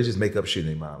 You know, they just make up shit in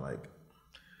their mind, like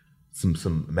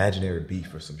some imaginary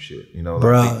beef or some shit. You know,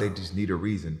 like they just need a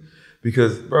reason.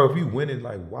 Because, bro, if you winning,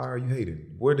 like, why are you hating?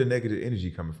 Where the negative energy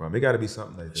coming from? It got to be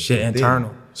something like that. Shit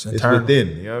internal. It's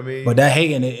within. You know what I mean? But that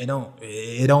hating,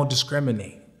 it don't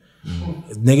discriminate.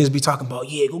 Niggas be talking about,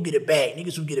 yeah, go get a bag.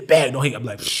 Niggas who get a bag don't hate. I'm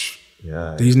like, shh.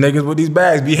 Yeah. These niggas with these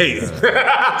bags be hating.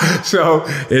 So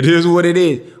it is what it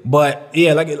is. But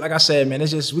yeah, like I said, man,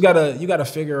 it's just you gotta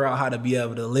figure out how to be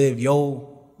able to live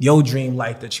your dream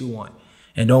life that you want,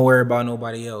 and don't worry about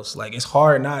nobody else. Like, it's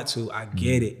hard not to. I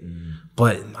get it.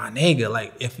 But my nigga,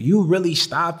 like, if you really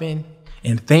stopping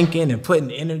and thinking and putting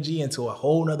energy into a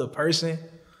whole nother person,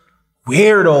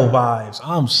 weirdo vibes.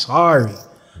 I'm sorry.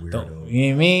 You know what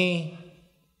I mean?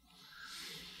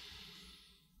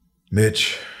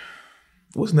 Mitch,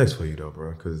 what's next for you though,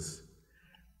 bro? Because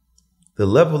the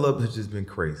level up has just been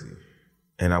crazy.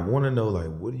 And I want to know, like,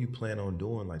 what do you plan on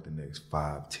doing like the next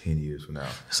 5-10 years from now?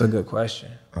 That's a good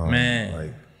question. Man.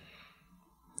 Like,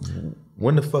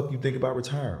 when the fuck you think about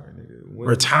retiring, nigga?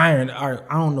 Retiring? I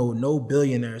don't know no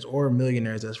billionaires or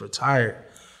millionaires that's retired.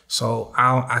 So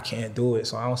I can't do it.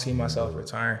 So I don't see myself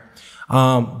retiring.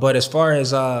 But as far as,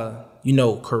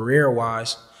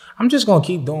 career-wise, I'm just going to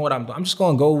keep doing what I'm doing. I'm just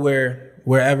going to go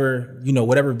wherever,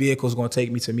 whatever vehicle is going to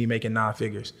take me to me making 9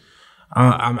 figures.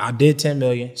 I did 10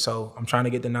 million, so I'm trying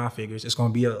to get the 9 figures. It's going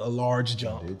to be a large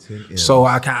jump. So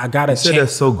I got to say that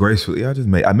so gracefully.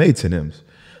 I made 10 M's.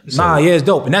 So, nah, yeah, it's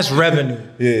dope. And that's revenue.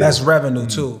 Yeah. That's revenue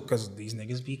too, because these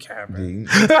niggas be capping.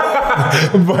 But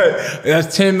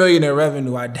that's 10 million in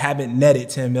revenue. I haven't netted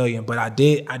 10 million, but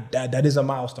that is a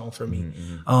milestone for me.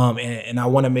 And I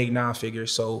want to make 9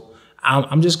 figures. So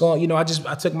I'm just going,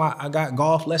 I got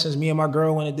golf lessons. Me and my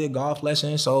girl went and did golf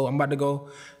lessons. So I'm about to go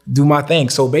do my thing.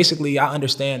 So basically, I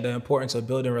understand the importance of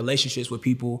building relationships with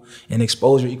people, and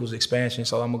exposure equals expansion.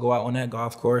 So I'm gonna go out on that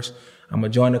golf course. I'm gonna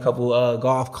join a couple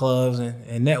golf clubs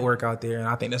and network out there, and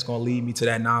I think that's gonna lead me to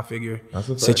that 9-figure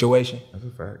situation. That's a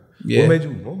fact. Yeah.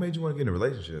 What made you want to get in a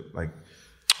relationship? Like,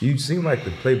 you seem like the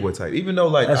playboy type, even though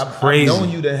like I've known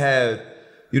you to have.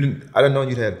 I didn't know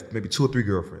you'd have maybe 2 or 3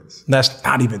 girlfriends. That's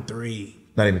not even 3.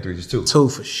 Not even 3, just 2. 2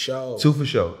 for sure. 2 for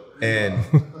sure. And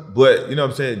but you know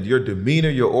what I'm saying, your demeanor,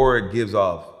 your aura gives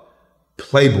off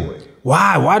playboy.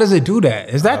 Why? Why does it do that?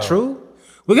 Is that true?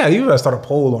 You gotta start a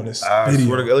poll on this video.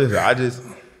 Swear to God,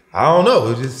 listen, I don't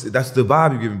know. It's just that's the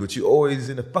vibe you're giving, but you always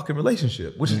in a fucking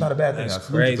relationship, which is not a bad thing. That's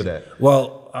crazy. For that.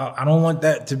 Well, I don't want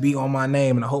that to be on my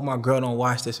name, and I hope my girl don't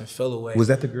watch this and feel away. Was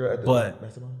that the girl at the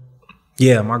mastermind?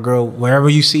 Yeah, my girl. Wherever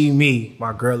you see me,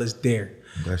 my girl is there.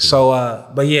 So,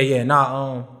 but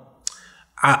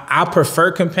I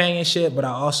prefer companionship, but I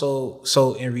also,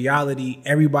 so in reality,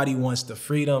 everybody wants the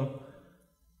freedom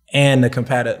and the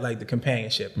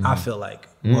companionship. I feel like,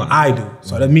 well, I do.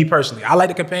 So that's me personally. I like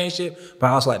the companionship, but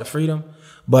I also like the freedom.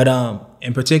 But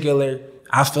in particular,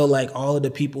 I feel like all of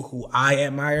the people who I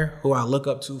admire, who I look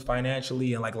up to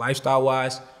financially and like lifestyle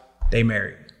wise, they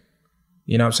married.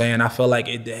 You know what I'm saying? I feel like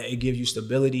it gives you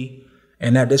stability,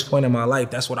 And at this point in my life,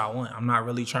 that's what I want. I'm not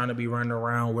really trying to be running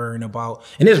around worrying about,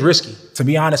 and it's risky. To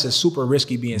be honest, it's super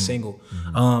risky being single,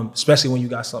 especially when you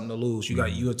got something to lose.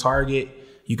 You a target.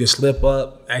 You can slip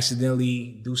up,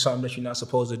 accidentally do something that you're not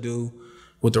supposed to do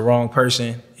with the wrong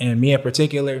person. And me in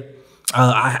particular,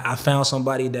 I found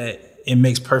somebody that it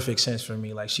makes perfect sense for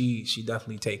me. Like she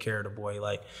definitely take care of the boy.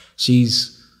 Like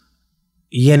she's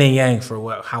yin and yang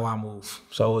for how I move.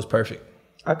 So it was perfect.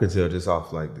 I could tell just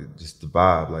off like just the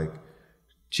vibe. Like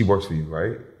she works for you,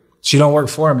 right? She don't work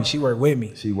for me. She work with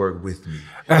me. She work with me.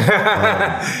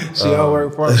 She don't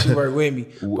work for me. She work with me.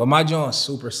 But my joint's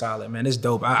super solid, man. It's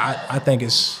dope. I think it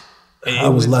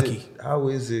was lucky. How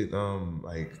is it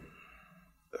like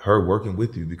her working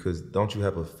with you? Because don't you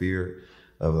have a fear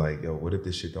of like, yo, what if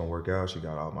this shit don't work out? She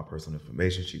got all my personal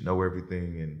information. She know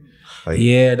everything, and like,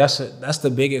 yeah, that's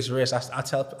the biggest risk. I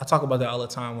talk about that all the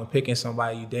time when picking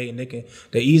somebody you date, and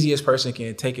the easiest person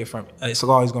can take it from. It's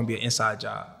always going to be an inside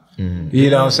job. You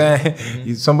know what I'm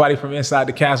saying? Somebody from inside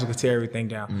the castle could tear everything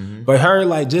down. But her,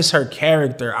 like, just her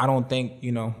character, I don't think,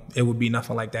 it would be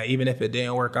nothing like that. Even if it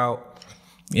didn't work out,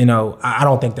 I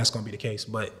don't think that's going to be the case.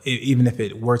 But even if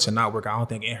it were to not work out, I don't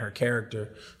think in her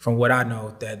character, from what I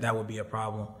know, that would be a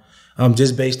problem.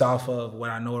 Just based off of what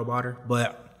I know about her.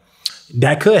 But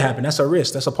that could happen. That's a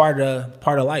risk. That's a part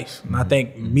of life. And I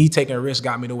think me taking a risk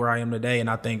got me to where I am today. And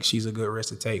I think she's a good risk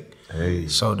to take. Hey,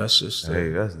 so that's just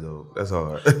that's dope. That's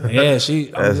hard. Yeah, I'm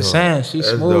just saying, she's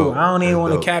smooth. Dope. I don't even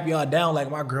want to cap y'all down.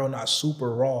 Like, my girl not super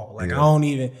raw. Like, I don't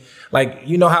even, like,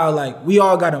 you know how, like, we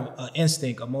all got an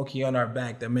instinct, a monkey on our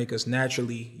back that make us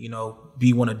naturally,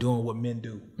 be want to doing what men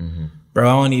do. Bro,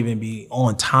 I don't even be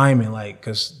on timing, like,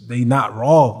 because they not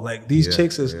raw. Like, these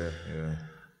chicks is...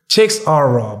 Chicks are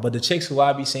raw, but the chicks who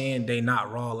I be seeing, they not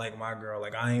raw like my girl.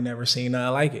 Like, I ain't never seen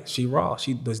nothing like it. She raw.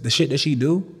 She does the shit that she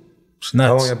do. It's nuts.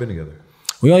 How long y'all been together?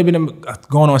 We only been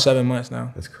going on 7 months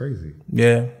now. That's crazy.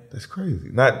 Yeah, that's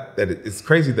crazy. Not that it's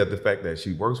crazy that the fact that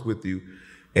she works with you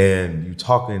and you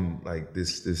talking like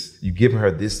this, you giving her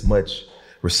this much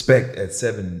respect at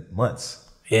 7 months.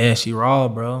 Yeah, she raw,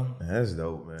 bro. Man, that's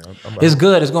dope, man. It's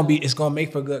good. It's gonna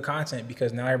make for good content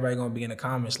because now everybody gonna be in the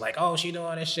comments like, "Oh, she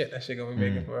doing this shit." That shit gonna be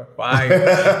making for fire.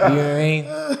 You know what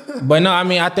I mean? But no, I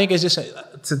mean, I think it's just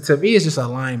to me, it's just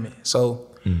alignment.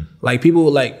 So, like,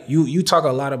 people like you talk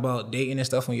a lot about dating and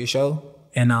stuff on your show,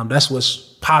 and that's what's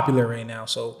popular right now.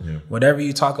 So, whatever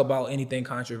you talk about, anything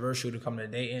controversial to come to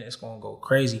dating, it's gonna go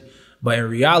crazy. But in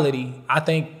reality, I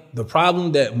think the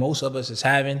problem that most of us is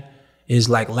having is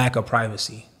like lack of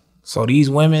privacy. So these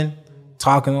women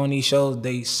talking on these shows,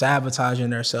 they sabotaging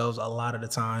themselves a lot of the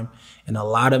time in a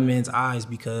lot of men's eyes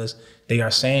because they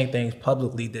are saying things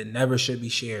publicly that never should be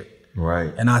shared.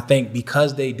 Right. And I think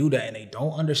because they do that and they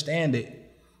don't understand it,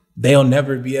 they'll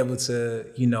never be able to,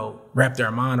 wrap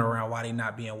their mind around why they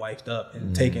not being wifed up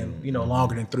and taking,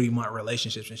 longer than 3-month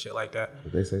relationships and shit like that.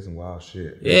 But they say some wild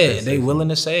shit. Yeah, they willing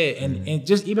to say it. And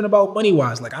just even about money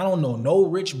wise, like, I don't know no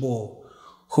rich bull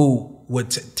who would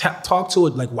talk to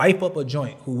it, like, wipe up a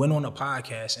joint, who went on a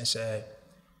podcast and said,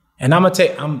 and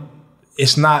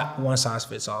it's not one size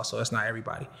fits all, so it's not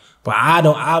everybody. But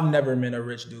I've never met a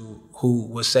rich dude who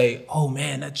would say, "Oh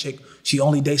man, that chick, she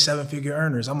only dates 7-figure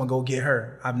earners. I'm gonna go get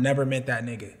her." I've never met that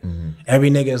nigga. Every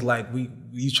nigga is like,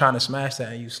 you trying to smash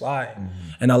that and you slide.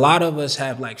 And a lot of us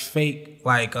have like fake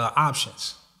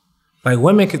options. Like,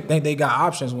 women could think they got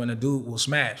options when a dude will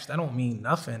smash. That don't mean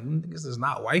nothing. This is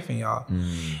not wifing y'all.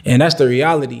 And that's the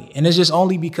reality. And it's just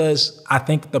only because I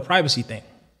think the privacy thing.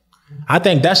 I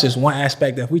think that's just one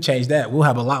aspect that if we change that, we'll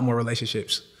have a lot more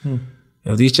relationships.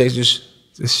 If these chicks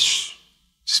just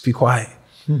be quiet.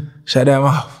 Shut that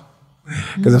mouth.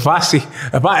 Because if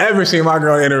I ever see my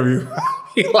girl interview,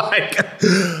 he like,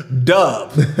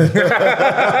 dub.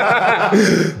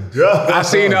 I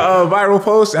seen a viral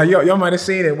post. Y'all might have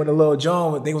seen it with a little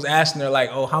Joan. They was asking her like,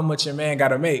 "Oh, how much your man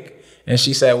gotta make?" And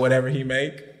she said, "Whatever he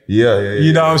make." Yeah.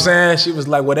 You know what I'm saying? She was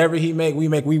like, "Whatever he make, we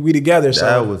make. We together." So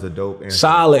that was a dope answer.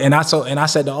 Solid. And I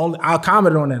said I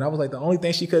commented on that. I was like, the only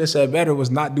thing she could have said better was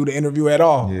not do the interview at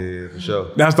all. Yeah, for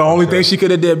sure. That's the only thing she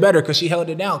could have did better because she held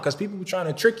it down. Because people were trying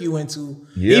to trick you into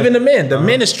even the men. The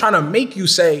men is trying to make you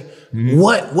say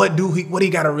what he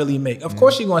gotta really make. Of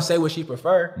course, she's gonna say what she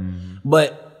prefer,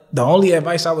 but the only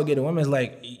advice I would give to women is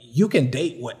like, you can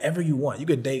date whatever you want. You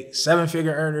could date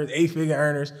 7-figure earners, 8-figure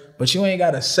earners, but you ain't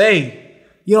gotta say.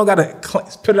 You don't gotta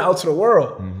put it out to the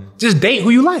world. Just date who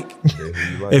you like.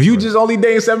 If you just only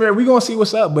date 7 figures, we gonna see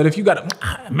what's up. But if you got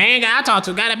a man I talk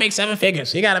to gotta make 7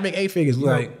 figures, he gotta make 8 figures.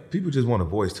 Like, people just want a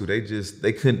voice too. They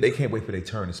can't wait for their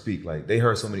turn to speak. Like they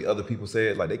heard so many other people say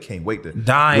it, like they can't wait to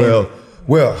dying.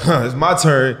 Well, it's my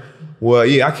turn. Well,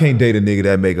 yeah, I can't date a nigga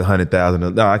that make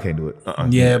 100,000. No, I can't do it.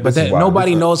 Yeah, but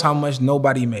nobody knows how much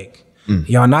nobody make.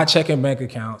 Y'all not checking bank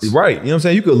accounts. Right. You know what I'm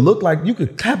saying? You could look like you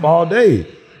could clap all day.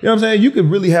 You know what I'm saying? You could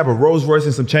really have a Rolls Royce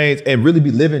and some chains and really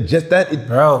be living just that.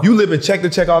 Bro. You living check to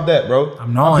check off that, bro.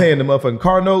 I'm paying the motherfucking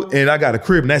car note and I got a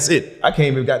crib and that's it. I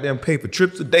can't even goddamn pay for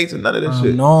trips or dates and none of that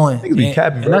shit. Niggas be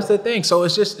capping, bro. And that's the thing. So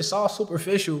it's all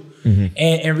superficial. And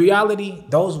in reality,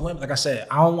 those women, like I said,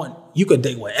 you could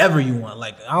date whatever you want.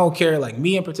 Like, I don't care. Like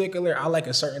me in particular, I like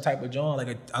a certain type of John.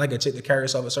 I like a chick to carry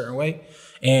herself a certain way.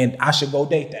 And I should go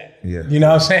date that. Yeah. You know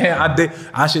what I'm saying?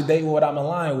 I should date what I'm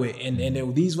aligned with. And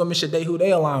then these women should date who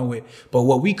they align with. But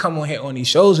what we come on here on these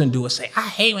shows and do is say, I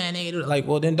hate when a nigga do it. Like,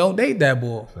 well, then don't date that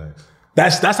boy.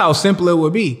 Thanks. That's how simple it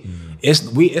would be.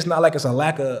 It's not like it's a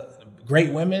lack of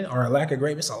great women or a lack of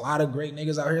great. It's a lot of great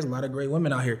niggas out here. There's a lot of great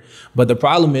women out here. But the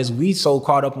problem is we so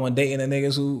caught up on dating the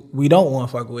niggas who we don't want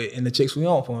to fuck with and the chicks we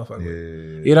don't want to fuck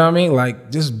with. You know what I mean?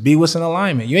 Like, just be what's in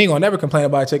alignment. You ain't gonna never complain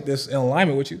about a chick that's in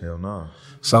alignment with you. Hell no.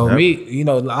 So me, you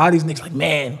know, all these niggas like,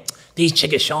 man, these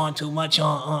chicks showing too much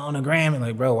on the gram. And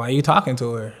like, bro, why are you talking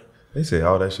to her? They say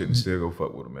all that shit and still go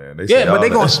fuck with them, man. But they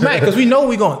gonna smack because we know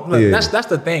we gonna. Look, that's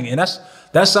the thing, and that's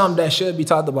something that should be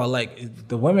talked about. Like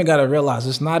the women gotta realize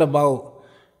it's not about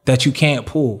that you can't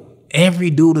pull.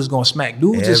 Every dude is gonna smack.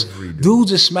 Dudes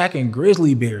is smacking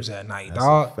grizzly bears at night,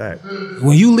 dog. Fact.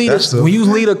 When you lead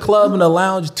a club in the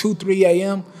lounge 2-3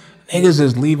 a.m., niggas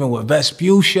is leaving with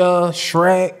Vespucia,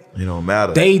 Shrek. It don't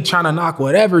matter. They trying to knock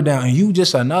whatever down, and you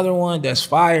just another one that's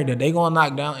fired that they gonna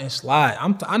knock down and slide.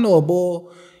 I know a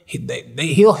bull.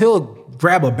 He'll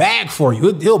grab a bag for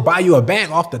you. He'll buy you a bag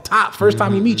off the top first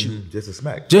time he meet you. Just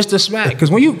a smack. Because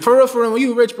when you for real, when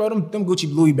you rich, bro, them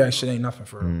Gucci Louis bag shit ain't nothing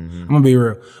for real. I'm gonna be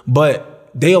real. But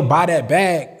they'll buy that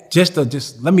bag just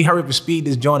let me hurry up and speed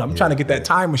this joint up. I'm trying to get that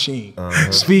time machine.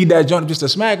 Speed that joint up just to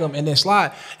smack them and then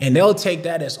slide. And they'll take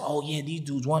that as, oh yeah, these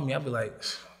dudes want me. I'll be like,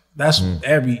 that's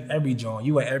every joint.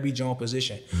 You at every joint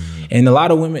position. And a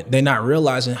lot of women, they're not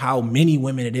realizing how many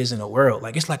women it is in the world.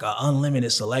 Like, it's like an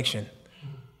unlimited selection.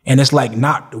 And it's like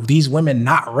these women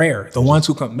not rare. The ones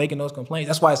who come making those complaints.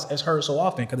 That's why it's heard so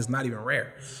often, because it's not even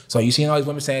rare. So you see all these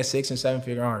women saying 6 and 7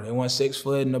 figure earners. They want 6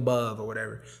 foot and above or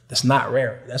whatever. That's not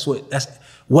rare.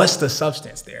 What's the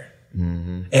substance there?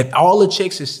 If all the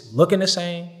chicks is looking the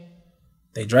same,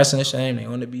 they dressing the same, they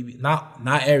on the BB.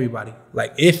 Not everybody.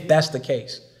 Like, if that's the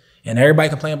case, and everybody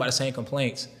complain about the same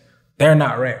complaints, they're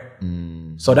not rare.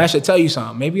 So that should tell you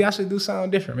something. Maybe I should do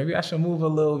something different. Maybe I should move a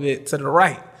little bit to the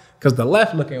right, because the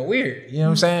left looking weird. You know what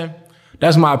I'm saying?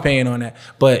 That's my opinion on that.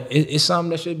 But it's something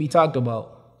that should be talked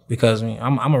about, because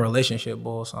I'm a relationship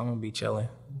boy, so I'm gonna be chilling.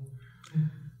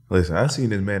 Listen, I seen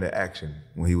this man in action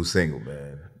when he was single,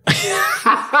 man.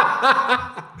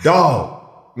 Dog.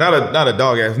 Not a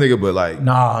dog ass nigga, but like,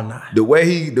 nah. The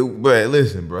way man,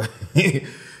 listen, bro.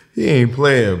 He ain't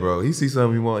playing, bro. He see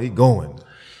something he want, he going.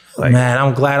 Like, man,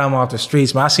 I'm glad I'm off the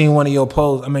streets. Man, I seen one of your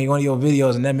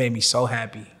videos, and that made me so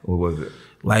happy. What was it?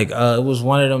 Like, it was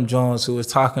one of them Jones who was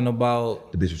talking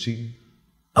about the bitch was cheating.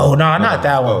 Oh no, not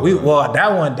that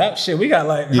one. That shit. We got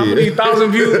like how many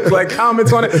thousand views, like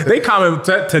comments on it. They comment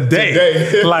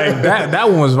today. Like that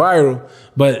one was viral.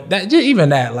 But that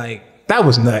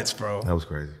was nuts, bro. That was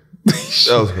crazy.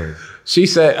 That was crazy. She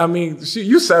said,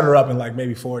 you set her up in like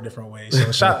maybe 4 different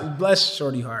ways. So bless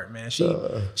Shorty heart, man. She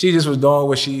just was doing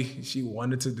what she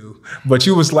wanted to do. But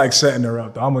you was like setting her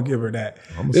up, though. I'm gonna give her that.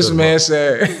 This man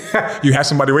said, you had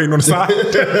somebody waiting on the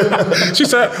side? She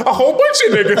said, a whole bunch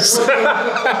of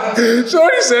niggas.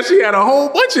 Shorty said she had a whole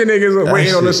bunch of niggas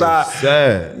waiting on the side.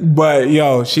 Sad. But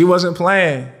yo, she wasn't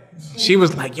playing. She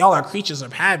was like, y'all are creatures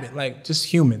of habit, like just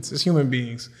humans, just human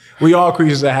beings. We all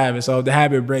creatures of habit. So if the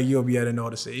habit break, you'll be able to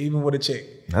notice it, even with a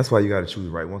chick. That's why you got to choose the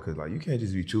right one, because like you can't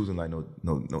just be choosing like no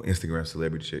Instagram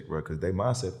celebrity chick, bro, because they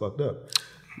mindset fucked up.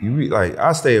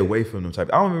 I stay away from them type.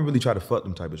 I don't even really try to fuck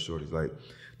them type of shorties, like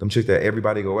them chicks that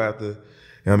everybody go after. You know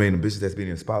what I mean? The bitches that's been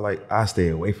in the spotlight, I stay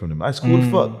away from them. That's cool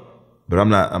as fuck, but I'm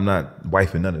not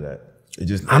wifing none of that. It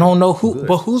just I don't know who,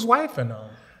 but who's wifing them?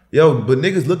 Yo, but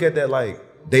niggas look at that like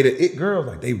they the it girls,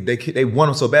 like they want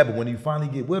them so bad, but when you finally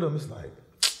get with them, it's like,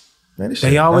 man, this shit.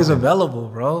 They always available,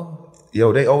 bro.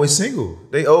 Yo, they always single.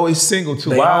 They always single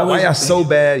too. Why y'all so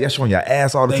bad? Y'all showing your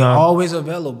ass all the time. They always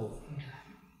available.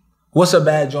 What's a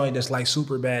bad joint that's like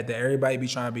super bad that everybody be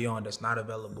trying to be on that's not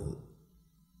available?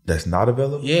 That's not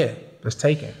available? Yeah, that's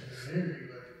taken.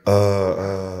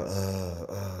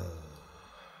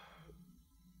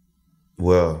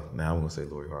 Well, now I'm gonna say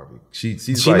Lori Harvey.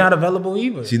 She's like, not available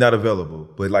either. She's not available,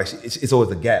 but like it's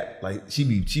always a gap. Like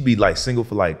she be like single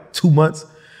for like 2 months.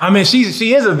 I mean, she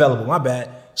is available. My bad.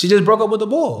 She just broke up with the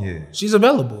bull. Yeah, she's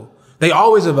available. They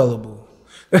always available.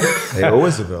 They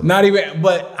always available. Not even,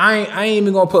 but I ain't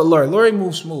even gonna put Lori. Lori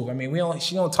moves smooth. I mean,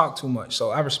 she don't talk too much, so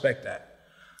I respect that.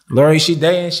 Lori, she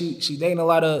dating a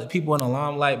lot of people in the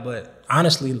limelight, but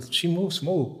honestly, she moves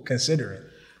smooth considering.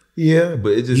 Yeah,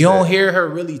 but it just you don't hear her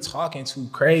really talking too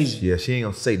crazy. Yeah, she ain't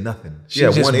gonna say nothing. She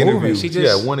had one interview. She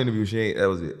had one interview. That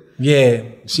was it. Yeah,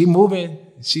 she moving.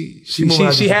 She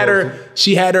had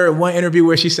her one interview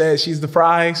where she said she's the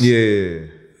prize. Yeah,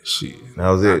 that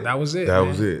was it. That was it. That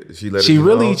was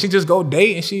it. She just go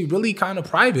date and she really kind of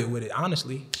private with it,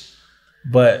 honestly.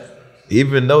 But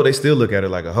even though they still look at her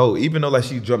like a hoe, even though like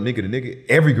she jumped nigga to nigga,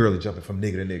 every girl is jumping from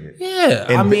nigga to nigga. Yeah,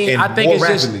 I think it's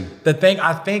rapidly. Just the thing.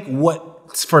 I think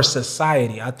for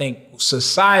society, I think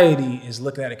society is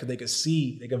looking at it because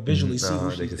they can visually see who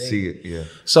she's dating. They can see it, yeah.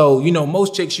 So,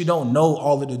 most chicks, you don't know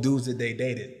all of the dudes that they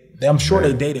dated. I'm sure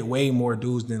they dated way more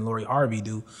dudes than Lori Harvey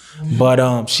do.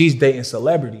 But she's dating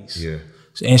celebrities. Yeah.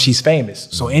 And she's famous.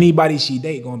 So anybody she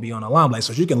date gonna be on the limelight.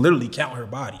 So you can literally count her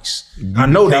bodies. I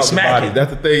know they smacking.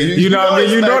 That's the thing. You know what I mean?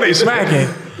 You know they smacking.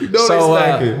 You know they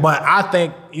smacking. But I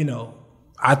think,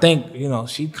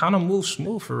 she kind of moves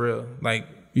smooth for real. Like,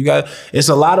 it's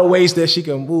a lot of ways that she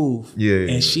can move.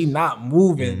 Yeah. And she not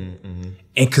moving.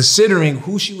 And considering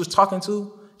who she was talking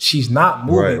to, she's not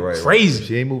moving crazy. Right.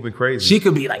 She ain't moving crazy. She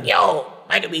could be like, yo,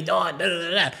 I could be doing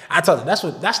da-da-da-da. I told her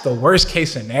that's the worst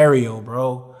case scenario,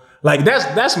 bro. Like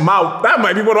that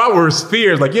might be one of my worst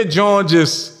fears. Like your John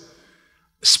just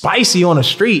spicy on the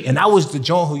street, and that was the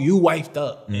John who you wifed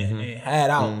up and had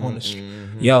out on the street.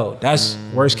 Yo, that's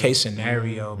worst case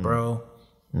scenario, bro.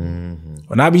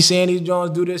 When I be seeing these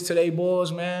Jones do this to they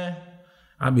boys, man,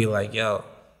 I be like, yo,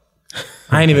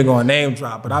 I ain't even gonna name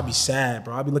drop, but I be sad,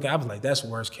 bro. I be like, that's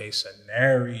worst case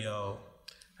scenario.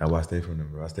 How I stay from them,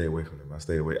 bro. I stay away from them. I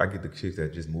stay away. I get the chicks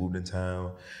that just moved in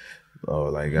town,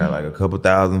 or like got like a couple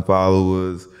thousand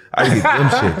followers. I get them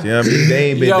shit. You know what I mean?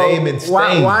 They ain't been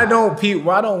staying. Why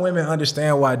don't women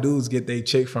understand why dudes get their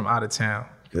chick from out of town?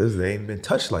 Because they ain't been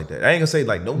touched like that. I ain't gonna say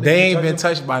like no. They ain't been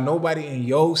touched by nobody in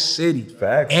your city.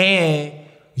 Facts. And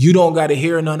you don't got to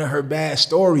hear none of her bad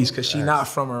stories because she not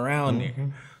from around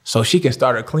there. So she can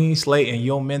start a clean slate and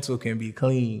your mental can be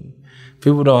clean.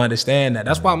 People don't understand that.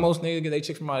 That's why most niggas get their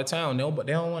chick from out of town. But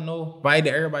they don't want nobody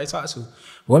that everybody talk to.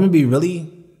 Women be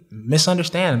really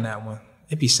misunderstanding that one.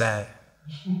 It be sad.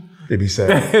 It be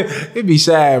sad. It be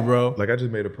sad, bro. Like I just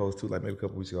made a post too, like maybe a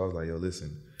couple weeks ago. I was like, yo,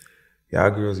 listen. Y'all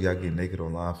girls, y'all get naked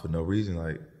online for no reason.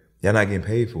 Like, y'all not getting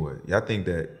paid for it. Y'all think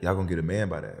that y'all gonna get a man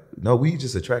by that. No, we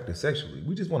just attracted sexually.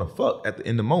 We just want to fuck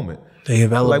in the moment. They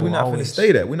available. Like, we're not finna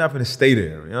stay there. We're not finna stay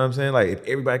there. You know what I'm saying? Like, if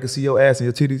everybody can see your ass and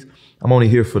your titties, I'm only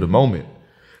here for the moment.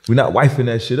 We're not wifing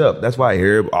that shit up. That's why I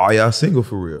hear all y'all single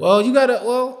for real.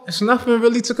 It's nothing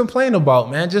really to complain about,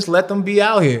 man. Just let them be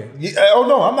out here. Yeah, oh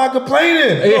no, I'm not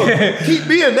complaining. Look, keep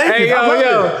being naked. Hey,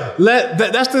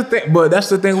 that's the thing. But that's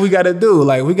the thing we gotta do.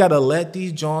 Like, we gotta let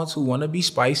these Johns who wanna be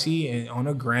spicy and on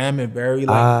a gram and very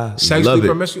sexually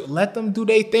promiscuous, let them do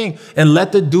their thing. And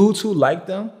let the dudes who like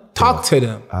them talk to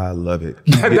them. I love it.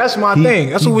 That's my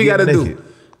thing. That's what we gotta do.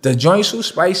 The joints who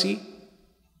spicy,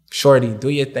 shorty, do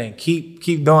your thing. Keep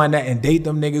doing that and date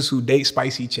them niggas who date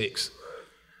spicy chicks.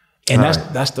 And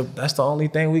that's the only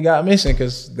thing we got missing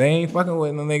because they ain't fucking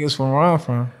with the niggas from where I'm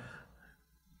from.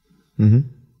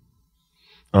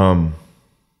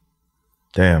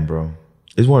 Damn, bro.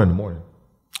 It's 1 a.m.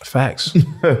 Facts.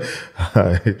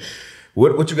 Right.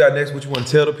 What you got next? What you want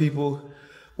to tell the people?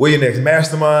 Where your next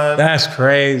mastermind? That's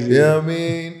crazy. You know what I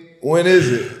mean? When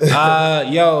is it?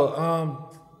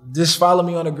 Just follow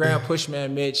me on the gram,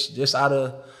 PushMan Mitch, just out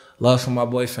of love for my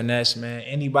boy Finesse, man.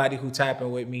 Anybody who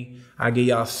tapping with me, I give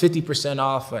y'all 50%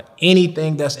 off for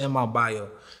anything that's in my bio.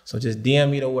 So just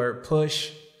DM me the word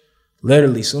push.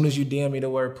 Literally, as soon as you DM me the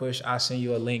word push, I'll send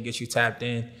you a link, get you tapped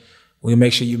in. We'll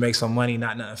make sure you make some money,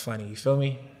 not nothing funny. You feel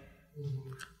me?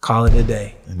 Call it a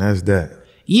day. And that's that.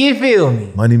 You feel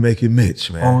me? Money making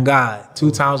Mitch, man. On God,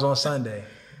 2 times on Sunday.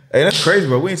 Hey, that's crazy,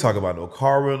 bro. We ain't talking about no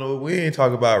car rental. We ain't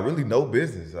talking about really no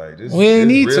business. Like this, we ain't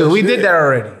need to. We did that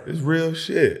already. It's real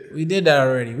shit. We did that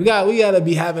already. We gotta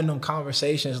be having them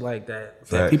conversations like that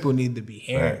people need to be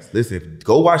hearing. Facts. Listen,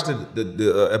 go watch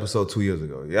the episode 2 years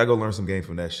ago. Y'all go learn some game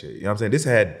from that shit. You know what I'm saying? This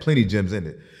had plenty of gems in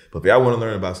it. But if y'all want to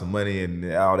learn about some money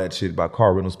and all that shit about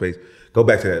car rental space, go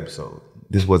back to that episode.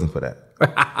 This wasn't for that.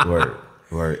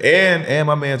 Word. And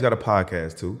my man's got a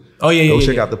podcast too. Oh yeah, Go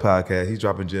check out the podcast. He's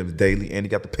dropping gems daily, and he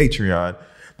got the Patreon.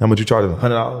 How much you charge them?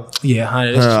 $100? Yeah,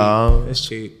 100. It's cheap. It's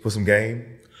cheap. For some game?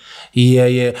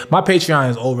 Yeah. My Patreon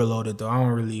is overloaded though.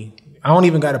 I don't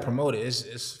even got to promote it.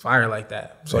 It's fire like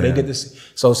that. So they get this.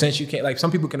 So since you can't, like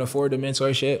some people can afford the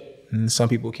mentorship and some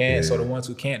people can't. Yeah. So the ones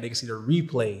who can't, they can see the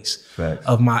replays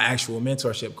of my actual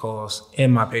mentorship calls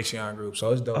in my Patreon group. So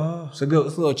it's dope. It's a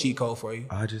little cheat code for you.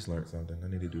 I just learned something. I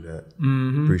need to do that.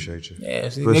 Mm-hmm. Appreciate you. Yeah,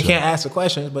 they can't ask the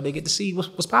questions, but they get to see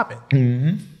what's popping.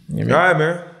 Mm-hmm. You know what I mean?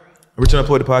 All right, man. Rich and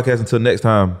Unemployed the podcast. Until next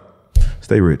time,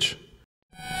 stay rich.